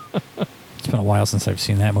 It's been a while since I've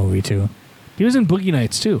seen that movie, too. He was in Boogie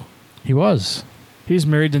Nights, too. He was. He was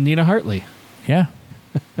married to Nina Hartley. Yeah.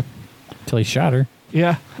 Till he shot her.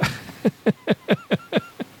 Yeah.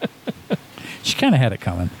 She kind of had it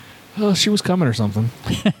coming. Oh, she was coming or something.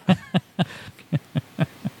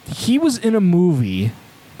 He was in a movie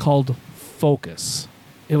called Focus.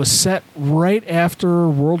 It was set right after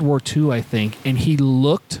World War II, I think, and he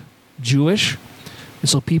looked Jewish. And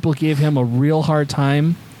so people gave him a real hard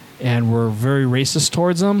time and were very racist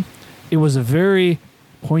towards him. It was a very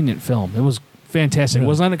poignant film. It was fantastic. Really? It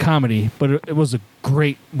was not a comedy, but it was a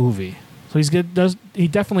great movie. So he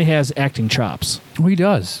definitely has acting chops. Well, he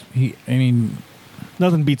does.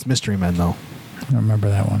 Nothing beats Mystery Men, though. I don't remember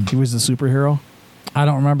that one. He was the superhero? I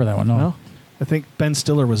don't remember that one, no. I think Ben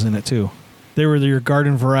Stiller was in it, too. They were your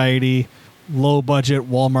garden variety, low-budget,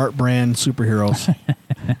 Walmart brand superheroes.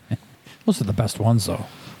 Those are the best ones, though.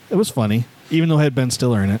 It was funny, even though it had Ben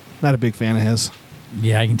Stiller in it. Not a big fan of his.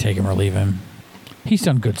 Yeah, I can take him or leave him. He's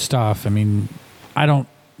done good stuff. I don't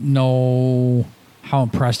know how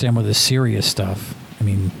impressed I am with his serious stuff. I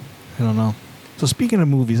mean, I don't know. So speaking of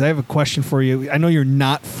movies, I have a question for you. I know you're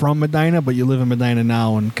not from Medina, but you live in Medina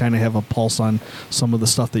now and kind of have a pulse on some of the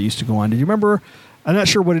stuff that used to go on. Did you remember? I'm not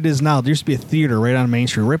sure what it is now. There used to be a theater right on Main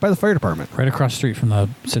Street, right by the fire department. right across the street from the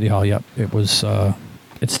city hall. Yep, it was.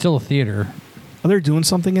 It's still a theater. Are they doing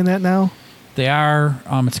something in that now? They are.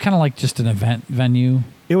 It's kind of like just an event venue.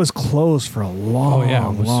 It was closed for a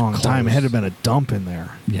long, long time. It had to have been a dump in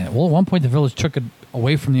there. Yeah. Well, at one point the village took it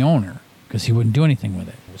away from the owner because he wouldn't do anything with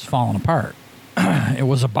it. It was falling apart. It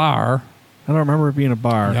was a bar. I don't remember it being a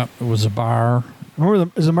bar. Yep, it was a bar.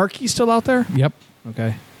 Is the marquee still out there? Yep.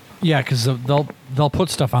 Okay. Yeah, because they'll put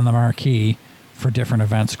stuff on the marquee for different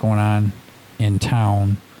events going on in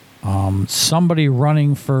town. Somebody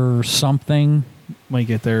running for something, Might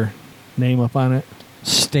get their name up on it.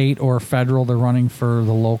 state or federal. They're running for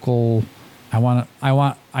the local.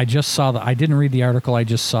 I just saw I didn't read the article. I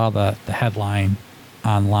just saw the headline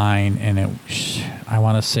online, and I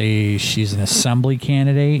want to say she's an assembly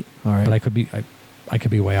candidate. All right. But I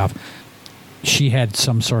could be way off. She had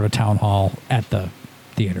some sort of town hall at the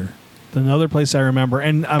theater. Another place I remember,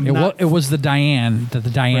 and It was the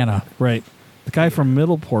Diana. Right. The guy from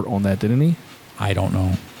Middleport owned that, didn't he? I don't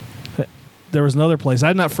know. There was another place.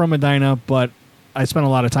 I'm not from Medina, but I spent a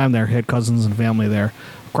lot of time there. Had cousins and family there.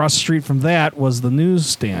 Across the street from that was the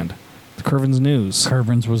newsstand, the Curvin's News.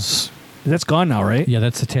 Curvin's was... That's gone now, right? Yeah,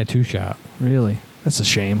 that's a tattoo shop. Really? That's a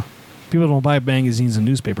shame. People don't buy magazines and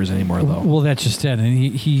newspapers anymore, though. Well, that's just it. And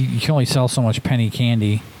he can only sell so much penny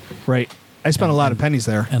candy. Right. I spent a lot of pennies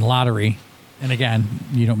there. And lottery. And again,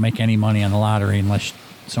 you don't make any money on the lottery unless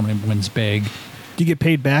somebody wins big. Do you get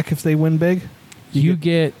paid back if they win big? You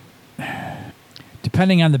get,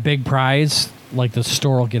 depending on the big prize, like the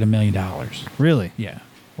store will get $1 million. Really? Yeah.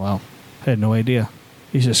 Wow. I had no idea.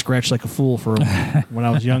 I used to scratch like a fool for when I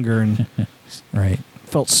was younger and Right.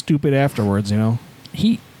 felt stupid afterwards, you know?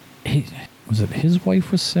 He was it his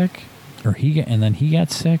wife was sick? Or and then he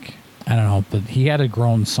got sick? I don't know, but he had a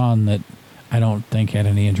grown son that I don't think had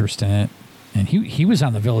any interest in it. And he was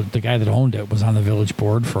on the village, the guy that owned it was on the village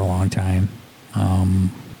board for a long time.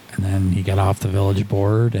 And then he got off the village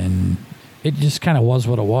board, and it just kind of was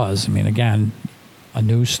what it was. I mean, again, a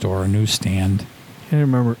news store, a newsstand. I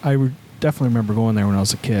remember. Definitely remember going there when I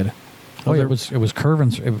was a kid. Oh, it was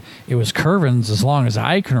Curvin's. It was Curvin's as long as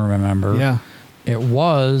I can remember. Yeah. It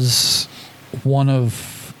was one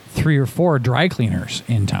of 3 or 4 dry cleaners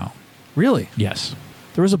in town. Really? Yes.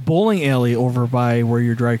 There was a bowling alley over by where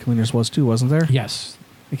your dry cleaners was too, wasn't there? Yes.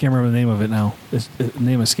 I can't remember the name of it now. The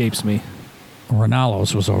name escapes me.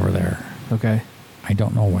 Ronaldo's was over there. Okay. I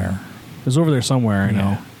don't know where. It was over there somewhere, I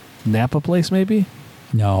know. Napa Place, maybe?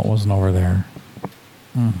 No, it wasn't over there.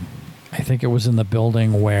 I think it was in the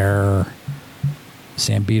building where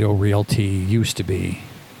Zambito Realty used to be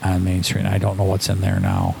on Main Street. I don't know what's in there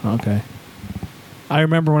now. Okay. I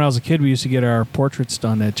remember when I was a kid, we used to get our portraits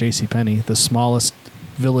done at JCPenney, the smallest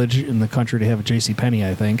village in the country to have a JCPenney,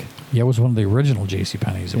 I think. Yeah, it was one of the original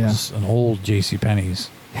JCPenney's. It was an old JCPenney's.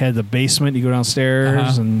 Had the basement, you go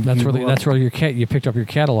downstairs, and that's where you picked up your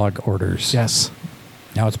catalog orders. Yes.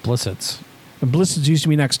 Now it's Blissett's. And Blissett's used to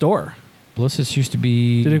be next door. Blissett's used to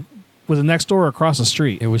be... Was it next door or across the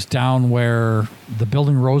street? It was down where the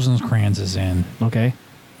building Rosencrantz is in. Okay.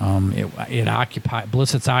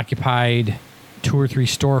 Blissett's occupied 2 or 3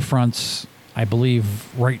 storefronts, I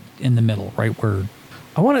believe, right in the middle, right where...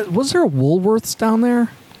 Was there a Woolworths down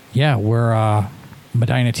there? Yeah, where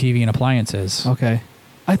Medina TV and Appliance is. Okay.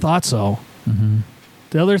 I thought so. Mm-hmm.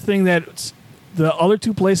 The other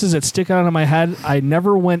 2 places that stick out of my head, I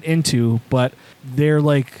never went into, but they're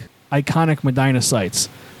like iconic Medina sites.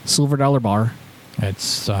 Silver Dollar Bar.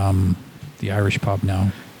 It's the Irish pub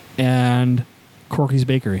now. And Corky's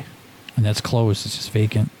Bakery. And that's closed. It's just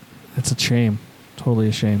vacant. That's a shame. Totally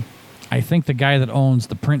a shame. I think the guy that owns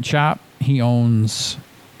the print shop, there's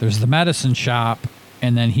the medicine shop,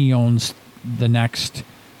 and then he owns the next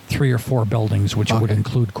 3 or 4 buildings, which would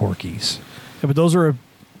include Corky's. Yeah, but those were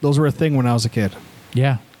a thing when I was a kid.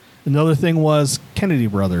 Yeah. Another thing was Kennedy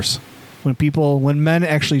Brothers. When men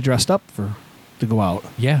actually dressed up to go out.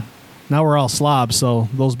 Yeah. Now we're all slobs, so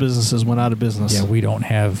those businesses went out of business. Yeah, we don't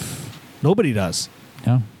have... Nobody does.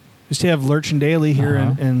 No. Used to have Lurch and Daly here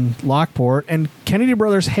in Lockport, and Kennedy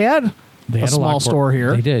Brothers had a small store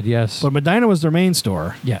here. They did, yes. But Medina was their main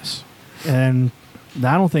store. Yes. And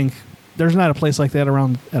I don't think... There's not a place like that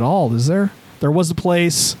around at all, is there? There was a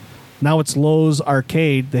place... Now it's Lowe's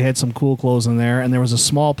Arcade. They had some cool clothes in there. And there was a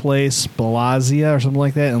small place, Belazia or something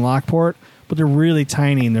like that in Lockport. But they're really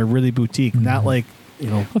tiny and they're really boutique. Mm-hmm. Not like,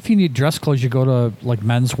 Well, if you need dress clothes, you go to like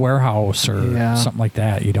Men's Warehouse or something like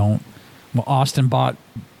that. You don't... Well, Austin bought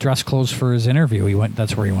dress clothes for his interview.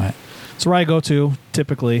 That's where he went. It's where I go to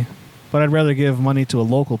typically, but I'd rather give money to a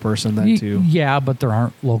local person than to. Yeah, but there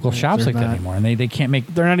aren't local shops like that anymore, and they can't make.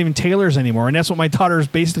 They're not even tailors anymore, and that's what my daughter is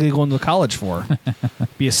basically going to college for,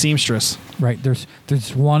 be a seamstress. Right.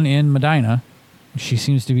 There's one in Medina. She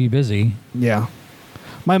seems to be busy. Yeah,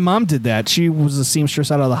 my mom did that. She was a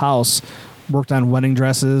seamstress out of the house, worked on wedding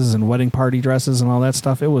dresses and wedding party dresses and all that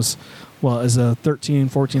stuff. It was, well, as a 13,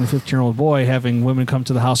 14, 15-year-old boy, having women come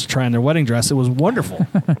to the house to try on their wedding dress, it was wonderful.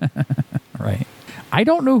 Right. I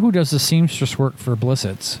don't know who does the seamstress work for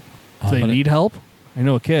Blissets. Do they need help? I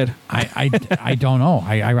know a kid. I don't know.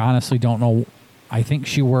 I honestly don't know. I think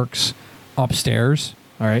she works upstairs.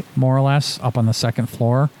 All right. More or less, up on the second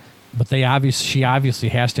floor. But she obviously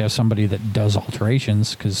has to have somebody that does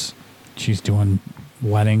alterations because she's doing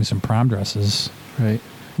weddings and prom dresses. Right.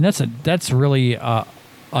 And that's really a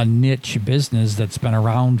niche business that's been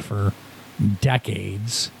around for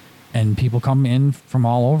decades. And people come in from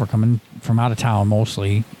all over, coming from out of town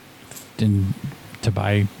mostly, to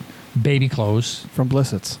buy baby clothes. From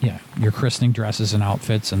Blissets. Yeah, your christening dresses and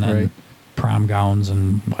outfits, and then Right. prom gowns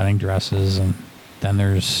and wedding dresses. And then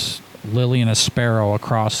there's Lily and a Sparrow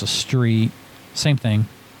across the street. Same thing,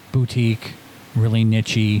 boutique, really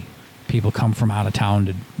niche-y. People come from out of town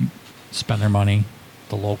to spend their money.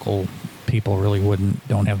 The local people really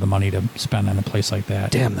don't have the money to spend on a place like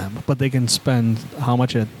that. Damn them. But they can spend how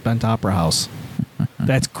much at Bent Opera House?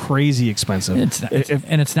 That's crazy expensive.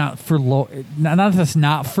 It's not for not that it's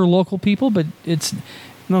not for local people, but it's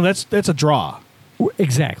no. That's a draw.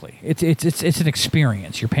 Exactly. It's an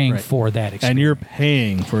experience. You're paying for that experience, and you're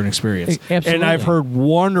paying for an experience. Absolutely. And I've heard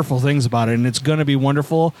wonderful things about it, and it's going to be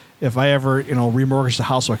wonderful if I ever remortgage the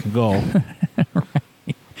house so I can go. Right.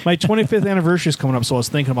 My 25th anniversary is coming up, so I was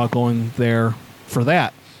thinking about going there for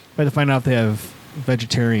that. I had to find out if they have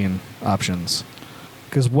vegetarian options.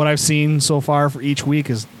 Because what I've seen so far for each week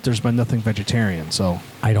is there's been nothing vegetarian. So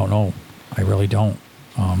I don't know. I really don't.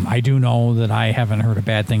 I do know that I haven't heard a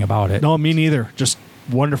bad thing about it. No, me neither. Just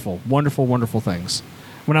wonderful, wonderful, wonderful things.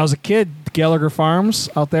 When I was a kid, Gallagher Farms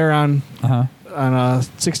out there on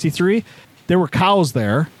 63, there were cows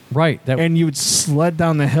there. Right. And you would sled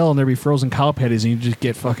down the hill and there'd be frozen cow patties and you just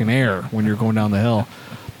get fucking air when you're going down the hill.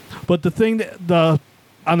 But the thing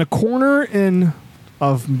on the corner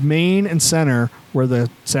of Main and Center where the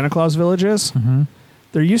Santa Claus Village is,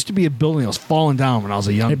 there used to be a building that was falling down when I was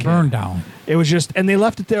a young kid. It burned down. It was just, and they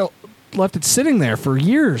left it sitting there for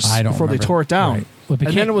years before they tore it down. Right. Well,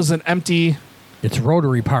 and then it was an empty. It's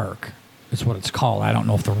Rotary Park. It's what it's called. I don't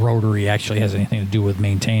know if the Rotary actually has anything to do with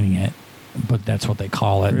maintaining it, but that's what they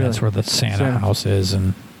call it. Really? That's where the Santa house is,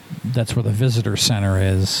 and that's where the visitor center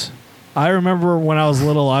is. I remember when I was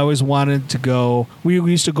little, I always wanted to go. We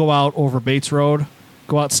used to go out over Bates Road,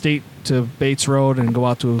 go out State to Bates Road, and go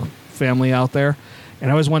out to a family out there. And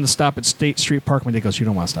I always wanted to stop at State Street Park. My dad goes, "You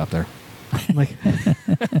don't want to stop there." I'm like,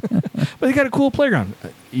 but they got a cool playground.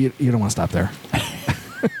 You don't want to stop there.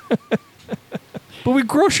 But we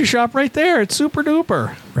grocery shop right there. It's super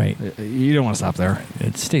duper. Right. You don't want to stop there.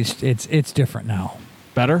 It's different now.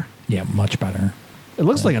 Better? Yeah, much better. It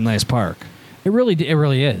looks like a nice park. It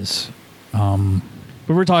really is. But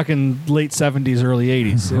we're talking late 70s, early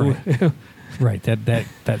 80s. Right.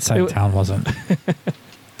 That side of town wasn't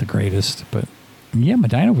the greatest, but yeah,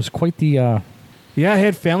 Medina was quite the. Yeah, I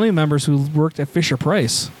had family members who worked at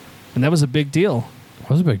Fisher-Price, and that was a big deal. It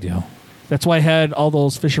was a big deal. That's why I had all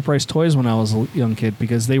those Fisher-Price toys when I was a young kid,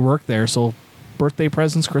 because they worked there. So birthday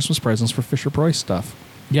presents, Christmas presents for Fisher-Price stuff.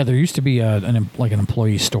 Yeah, there used to be an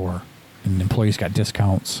employee store, and employees got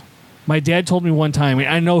discounts. My dad told me one time,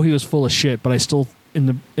 I know he was full of shit, but I still,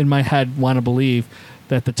 in my head, want to believe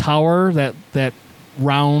that the tower, that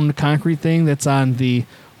round concrete thing that's on the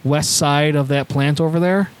west side of that plant over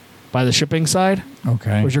there, by the shipping side.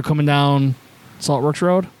 Okay. As you're coming down Salt Works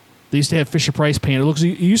Road, they used to have Fisher-Price paint. It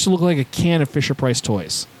used to look like a can of Fisher-Price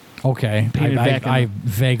toys. Okay. I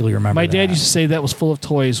vaguely remember My dad used to say that was full of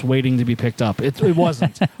toys waiting to be picked up. It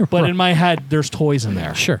wasn't. But in my head, there's toys in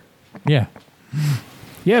there. Sure. Yeah.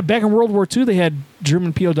 Yeah, back in World War II, they had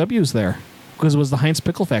German POWs there because it was the Heinz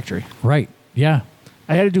Pickle Factory. Right. Yeah.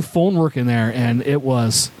 I had to do phone work in there, and it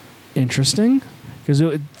was interesting because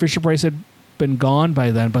Fisher-Price had been gone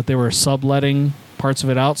by then, but they were subletting parts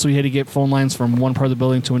of it out, so we had to get phone lines from one part of the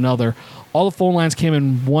building to another. All the phone lines came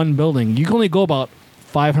in one building. You could only go about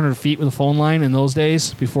 500 feet with a phone line in those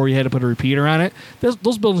days before you had to put a repeater on it.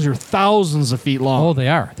 Those buildings are thousands of feet long. Oh, they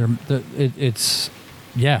are. And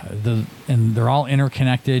they're all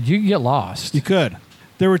interconnected. You can get lost. You could.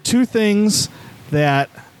 There were two things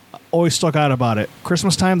that always stuck out about it.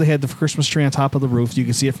 Christmas time, they had the Christmas tree on top of the roof. You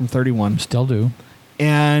can see it from 31. Still do.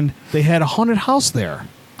 And they had a haunted house there.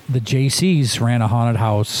 The JCs ran a haunted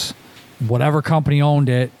house. Whatever company owned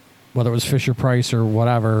it, whether it was Fisher Price or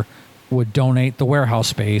whatever, would donate the warehouse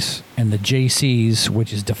space. And the JCs,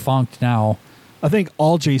 which is defunct now, I think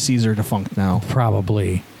all JCs are defunct now.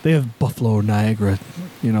 probably. They have Buffalo, Niagara,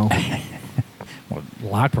 you know. Well,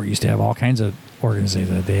 Lockport used to have all kinds of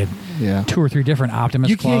organizations. They had Yeah. 2 or 3 different Optimus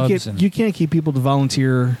You can't clubs. get you can't keep people to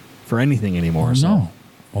volunteer for anything anymore. No. So.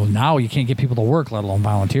 Well, now you can't get people to work, let alone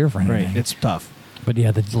volunteer for anything. Right. It's tough. But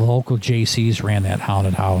yeah, the local JCs ran that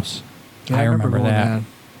haunted house. Yeah, I remember going that.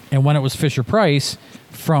 And when it was Fisher Price,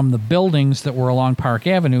 from the buildings that were along Park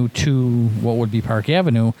Avenue to what would be Park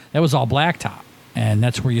Avenue, that was all blacktop. And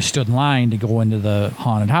that's where you stood in line to go into the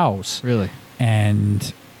haunted house. Really?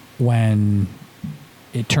 And when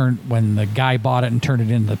the guy bought it and turned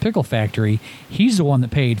it into the pickle factory, he's the one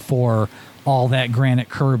that paid for all that granite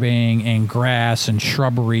curbing and grass and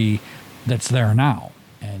shrubbery that's there now.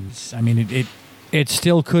 And I mean, it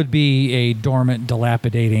still could be a dormant,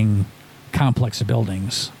 dilapidating complex of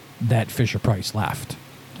buildings that Fisher Price left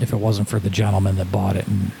if it wasn't for the gentleman that bought it.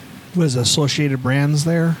 And Was Associated Brands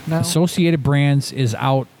there now? Associated Brands is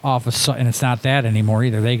out off of, and it's not that anymore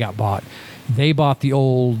either. They got bought. They bought the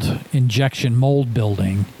old injection mold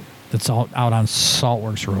building that's out on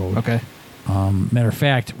Saltworks Road. Okay. Matter of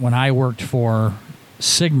fact, when I worked for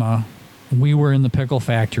Sigma, we were in the pickle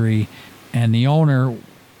factory, and the owner,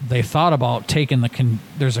 they thought about taking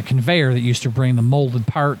there's a conveyor that used to bring the molded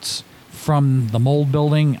parts from the mold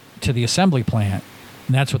building to the assembly plant.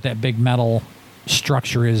 And that's what that big metal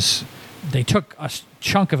structure is. They took a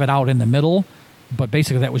chunk of it out in the middle, but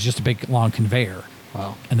basically that was just a big long conveyor.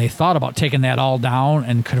 Wow. And they thought about taking that all down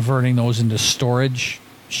and converting those into storage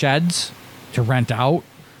sheds to rent out,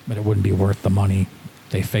 but it wouldn't be worth the money,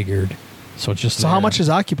 they figured. So it's just So how much is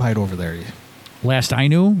occupied over there? last I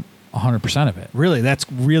knew, 100% of it. Really? That's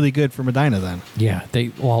really good for Medina then. Yeah,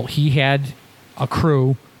 he had a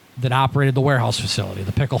crew that operated the warehouse facility,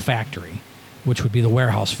 the pickle factory, which would be the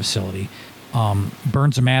warehouse facility.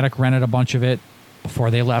 Burns-O-Matic rented a bunch of it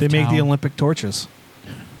before they left They make town. the Olympic torches.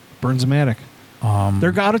 Burns-O-Matic.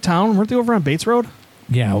 They're out of town. Weren't they over on Bates Road?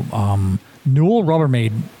 Yeah, Newell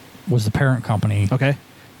Rubbermaid was the parent company. Okay.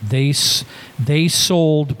 They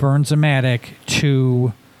sold Burns-O-Matic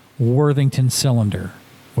to Worthington Cylinder,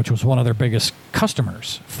 which was one of their biggest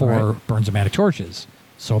customers for Burns-O-Matic torches.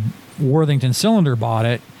 So Worthington Cylinder bought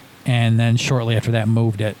it, and then shortly after that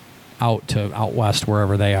moved it out west,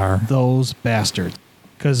 wherever they are. Those bastards.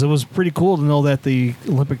 Because it was pretty cool to know that the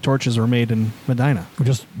Olympic torches were made in Medina.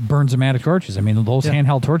 Just Burns-O-Matic torches. I mean, those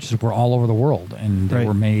handheld torches were all over the world, and they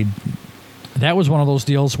were made. That was one of those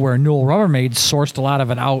deals where Newell Rubbermaid sourced a lot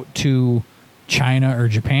of it out to China or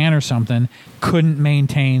Japan or something, couldn't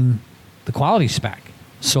maintain the quality spec.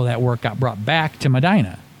 So that work got brought back to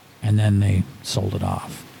Medina, and then they sold it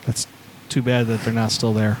off. That's too bad that they're not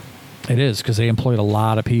still there. It is, because they employed a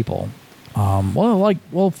lot of people.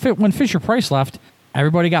 When Fisher Price left,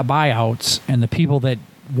 everybody got buyouts, and the people that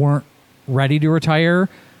weren't ready to retire,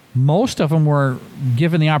 most of them were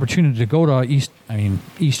given the opportunity to go to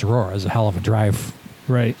East Aurora is a hell of a drive.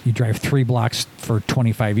 Right. You drive 3 blocks for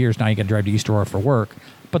 25 years. Now you got to drive to East Aurora for work.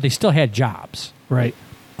 But they still had jobs. Right.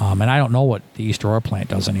 And I don't know what the East Aurora plant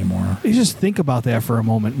does anymore. You just think about that for a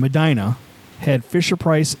moment. Medina had Fisher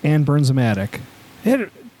Price and Burns-O-Matic. It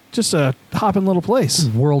had just a hopping little place.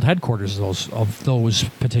 World headquarters of those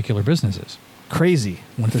particular businesses. Crazy.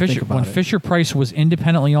 When Fisher Price was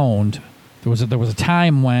independently owned, there was a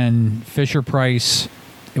time when Fisher Price,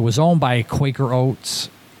 it was owned by Quaker Oats,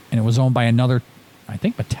 and it was owned by another, I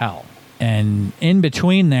think, Mattel. And in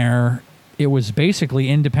between there, it was basically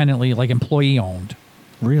independently, like, employee owned.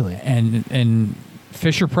 Really? And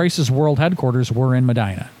Fisher Price's world headquarters were in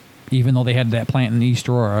Medina, even though they had that plant in East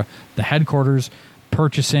Aurora. The headquarters,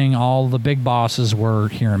 purchasing, all the big bosses were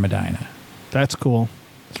here in Medina. That's cool.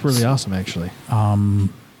 It's really awesome, actually.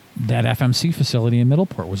 That FMC facility in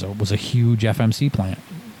Middleport was a huge FMC plant.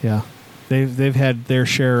 Yeah, they've had their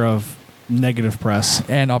share of negative press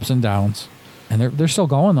and ups and downs, and they're still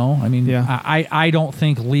going though. I mean, I don't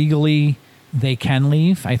think legally they can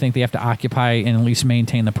leave. I think they have to occupy and at least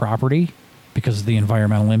maintain the property because of the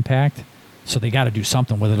environmental impact. So they got to do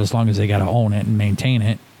something with it as long as they got to own it and maintain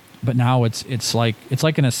it. But now it's like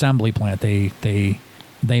an assembly plant. They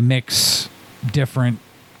mix different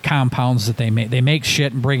compounds that they make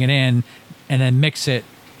shit and bring it in and then mix it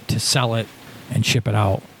to sell it and ship it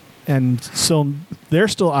out. And so they're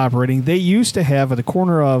still operating. They used to have at the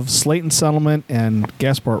corner of Slayton Settlement and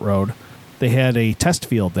Gasport Road, they had a test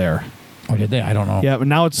field there. Oh, did they? I don't know. Yeah, but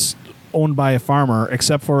now it's owned by a farmer,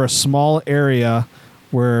 except for a small area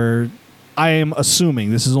where I am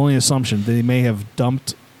assuming, this is only an assumption, they may have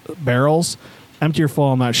dumped barrels. Empty or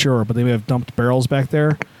full, I'm not sure, but they may have dumped barrels back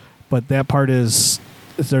there. But that part is,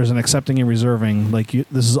 there's an accepting and reserving. Like,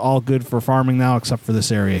 this is all good for farming now, except for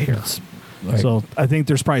this area here. Right. So I think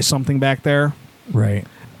there's probably something back there. Right.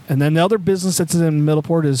 And then the other business that's in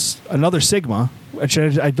Middleport is another Sigma, which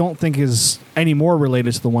I don't think is any more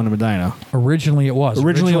related to the one in Medina. Originally it was.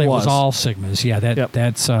 Originally it was all Sigmas. Yeah,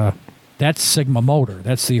 that's Sigma Motor.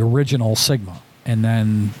 That's the original Sigma. And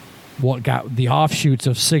then what got the offshoots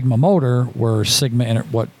of Sigma Motor were Sigma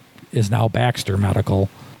and what is now Baxter Medical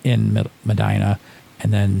in Medina,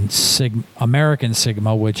 and then American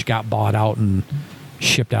Sigma, which got bought out and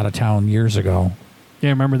shipped out of town years ago. Yeah,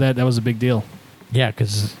 I remember that. That was a big deal. Yeah,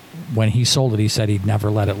 because when he sold it, he said he'd never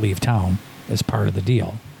let it leave town as part of the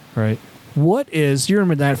deal. Right. You're in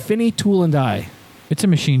Medina, Finney Tool and Die. It's a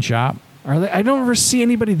machine shop. Are they? I don't ever see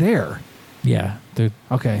anybody there. Yeah.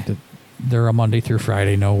 Okay. They're a Monday through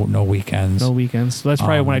Friday, no weekends. No weekends. So that's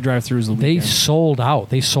probably when I drive through is the weekend. They sold out.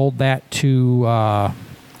 They sold that to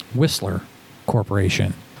Whistler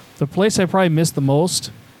Corporation. The place I probably miss the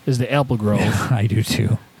most is the Apple Grove. I do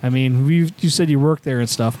too. I mean, you said you worked there and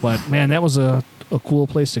stuff, but man, that was a cool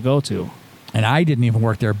place to go to. And I didn't even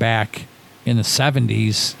work there back in the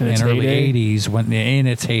 70s and early heyday? 80s when in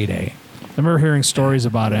its heyday. I remember hearing stories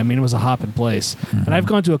about it. I mean, it was a hopping place. Mm-hmm. And I've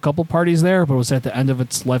gone to a couple parties there, but it was at the end of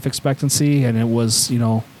its life expectancy, and it was,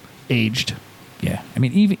 aged. Yeah. I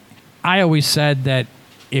mean, I always said that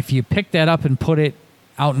if you pick that up and put it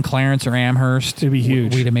out in Clarence or Amherst, it'd be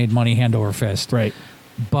huge. We'd have made money hand over fist. Right.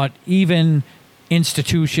 But even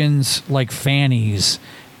institutions like Fanny's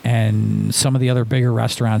and some of the other bigger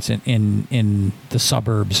restaurants in the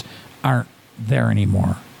suburbs aren't there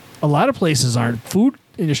anymore. A lot of places aren't. Food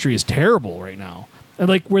industry is terrible right now. And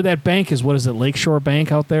like where that bank is, what is it, Lakeshore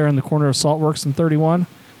Bank out there in the corner of Saltworks and 31?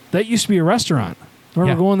 That used to be a restaurant. I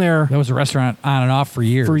remember going there. That was a restaurant on and off for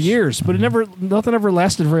years. But nothing ever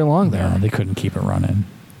lasted very long there. No, they couldn't keep it running.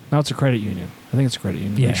 Now it's a credit union. I think it's a credit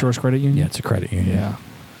union. Yeah. Lakeshore's credit union? Yeah, it's a credit union. Yeah.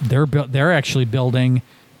 They're actually building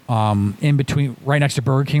in between, right next to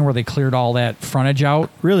Burger King, where they cleared all that frontage out.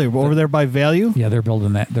 Really? Over there by Value? Yeah, they're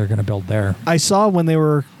building that. They're going to build there. I saw when they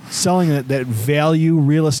were selling it that Value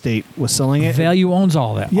Real Estate was selling it. Value owns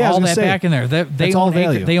all that. Yeah, all that back in there. They own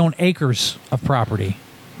Value. They own acres of property.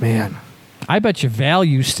 Man. I bet you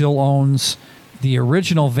Value still owns the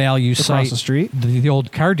original Value site across the street. The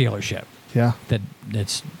old car dealership. Yeah.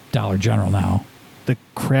 That's Dollar General now. The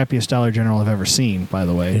crappiest Dollar General I've ever seen, by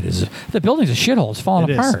the way. It is. The building's a shithole. It's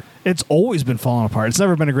falling apart. It's always been falling apart. It's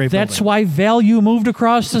never been a great building. That's why Value moved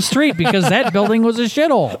across the street, because that building was a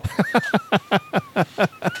shithole.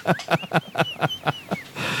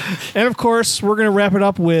 And of course, we're going to wrap it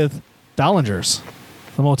up with Dollinger's,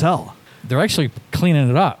 the motel. They're actually cleaning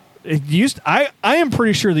it up. I am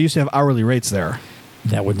pretty sure they used to have hourly rates there.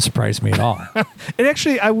 That wouldn't surprise me at all. And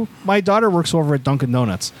actually, my daughter works over at Dunkin'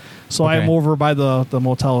 Donuts, so Okay. I'm over by the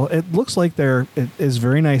motel. It looks like it is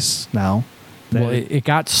very nice now. Well, it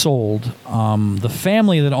got sold. The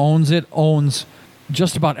family that owns it owns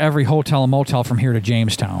just about every hotel and motel from here to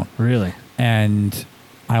Jamestown. Really? And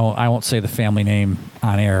I won't say the family name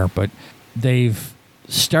on air, but they've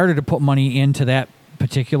started to put money into that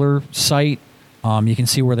particular site. You can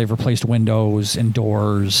see where they've replaced windows and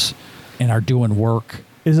doors and are doing work.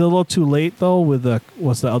 Is it a little too late though? With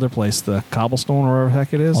what's the other place, the Cobblestone or whatever the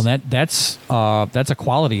heck it is? Well, that's a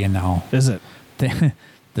Quality Inn now. Is it?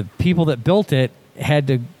 The people that built it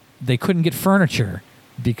they couldn't get furniture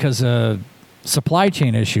because of supply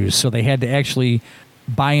chain issues, so they had to actually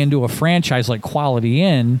buy into a franchise like Quality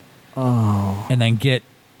Inn, and then get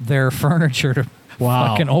their furniture to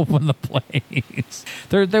fucking open the place.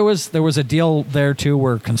 There was a deal there too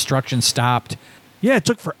where construction stopped. Yeah, it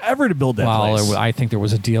took forever to build that place. I think there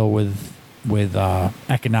was a deal with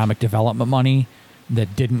economic development money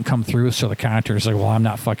that didn't come through, so the contractor's like, well, I'm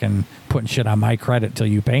not fucking putting shit on my credit till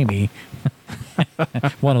you pay me.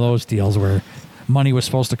 One of those deals where money was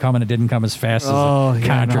supposed to come and it didn't come as fast as the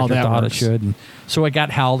contractor thought it should. And so it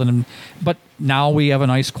got held. But now we have a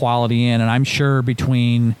nice Quality Inn, and I'm sure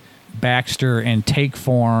between Baxter and Take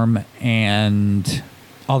Form and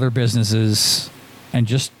other businesses and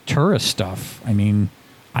just tourist stuff, I mean,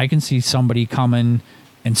 I can see somebody coming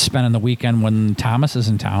and spending the weekend when Thomas is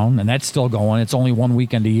in town, and that's still going. It's only one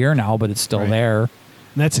weekend a year now, but it's still there. And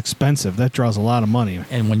that's expensive. That draws a lot of money.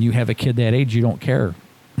 And when you have a kid that age, you don't care.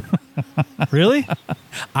 Really?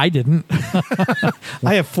 I didn't.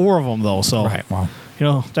 I have 4 of them though, so right.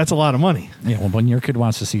 Well, that's a lot of money. yeah. Well, when your kid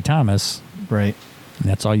wants to see Thomas, right? And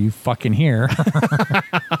that's all you fucking hear.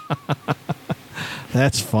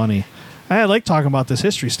 That's funny. I like talking about this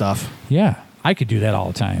history stuff. Yeah, I could do that all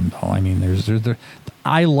the time. Though. I mean,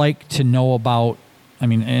 I like to know about. I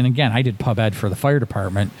mean, and again, I did pub ed for the fire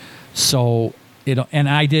department, so and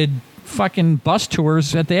I did fucking bus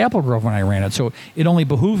tours at the Apple Grove when I ran it. So it only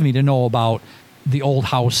behooved me to know about the old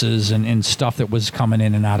houses and stuff that was coming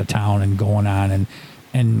in and out of town and going on.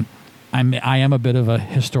 And I am a bit of a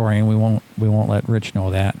historian. We won't let Rich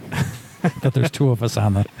know that. But there's two of us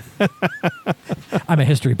on the. I'm a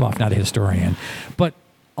history buff, not a historian. But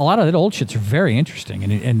a lot of that old shit's very interesting,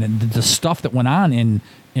 and the stuff that went on in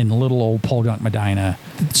little old Podunk, Medina.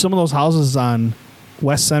 Some of those houses on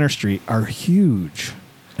West Center Street are huge.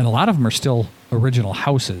 And a lot of them are still original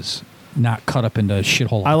houses, not cut up into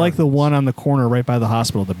shithole. I like the one on the corner right by the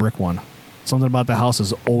hospital, the brick one. Something about the house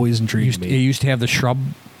has always intrigued me. It used to have the shrub.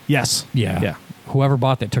 Yes. Yeah. Whoever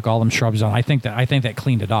bought that took all them shrubs out. I think that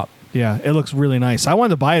cleaned it up. Yeah, it looks really nice. I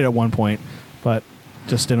wanted to buy it at one point, but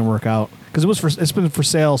just didn't work out because it's been for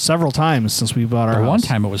sale several times since we bought our house. One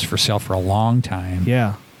time it was for sale for a long time.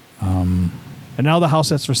 Yeah. And now the house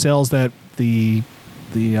that's for sale is that the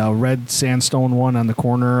red sandstone one on the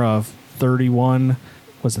corner of 31,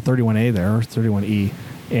 was it 31A there, or 31E,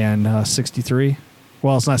 and 63.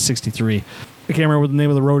 Well, it's not 63. I can't remember what the name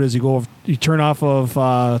of the road is. You turn off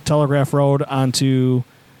of Telegraph Road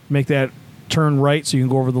make that turn right so you can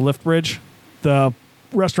go over the lift bridge. The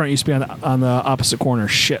restaurant used to be on the opposite corner.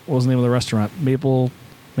 Shit, what was the name of the restaurant? Maple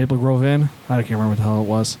Grove Inn? I can't remember what the hell it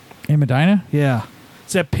was. In Medina? Yeah.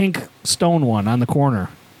 It's that pink stone one on the corner.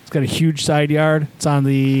 It's got a huge side yard. It's on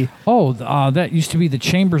the... that used to be the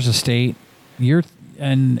Chambers Estate.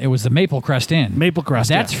 And it was the Maple Crest Inn. Maple Crest,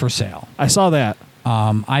 That's for sale. I saw that.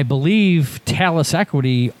 I believe Talus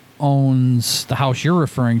Equity owns the house you're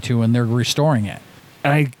referring to, and they're restoring it.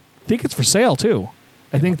 And I think it's for sale, too.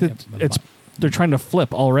 I think that they're trying to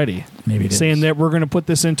flip already. Maybe it saying is. that we're going to put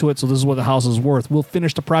this into it, so this is what the house is worth. We'll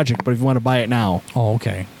finish the project, but if you want to buy it now. Oh,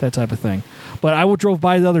 okay. That type of thing. But I drove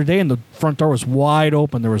by the other day, and the front door was wide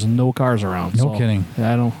open. There was no cars around. No kidding.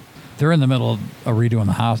 I don't... They're in the middle of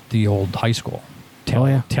redoing the old high school.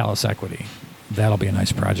 Talus Equity. That'll be a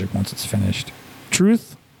nice project once it's finished.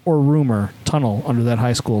 Truth or rumor tunnel under that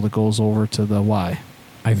high school that goes over to the Y?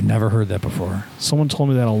 I've never heard that before. Someone told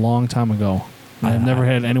me that a long time ago. I've never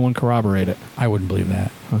had anyone corroborate it. I wouldn't believe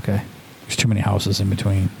that. Okay. There's too many houses in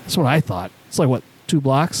between. That's what I thought. It's like, what, 2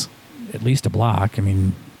 blocks? At least a block. I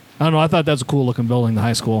mean... I don't know. I thought that's a cool-looking building, the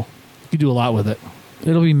high school. You could do a lot with it.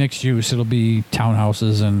 It'll be mixed use. It'll be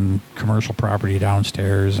townhouses and commercial property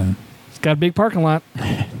downstairs. And it's got a big parking lot.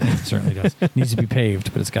 It certainly does. It needs to be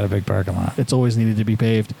paved, but it's got a big parking lot. It's always needed to be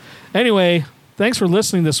paved. Anyway, thanks for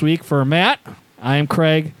listening this week. For Matt, I am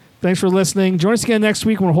Craig. Thanks for listening. Join us again next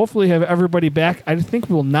week when we'll hopefully have everybody back. I think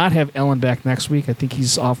we'll not have Ellen back next week. I think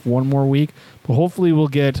he's off one more week. But hopefully we'll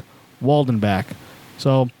get Walden back.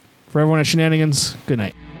 So, for everyone at Shenanigans, good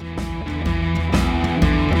night.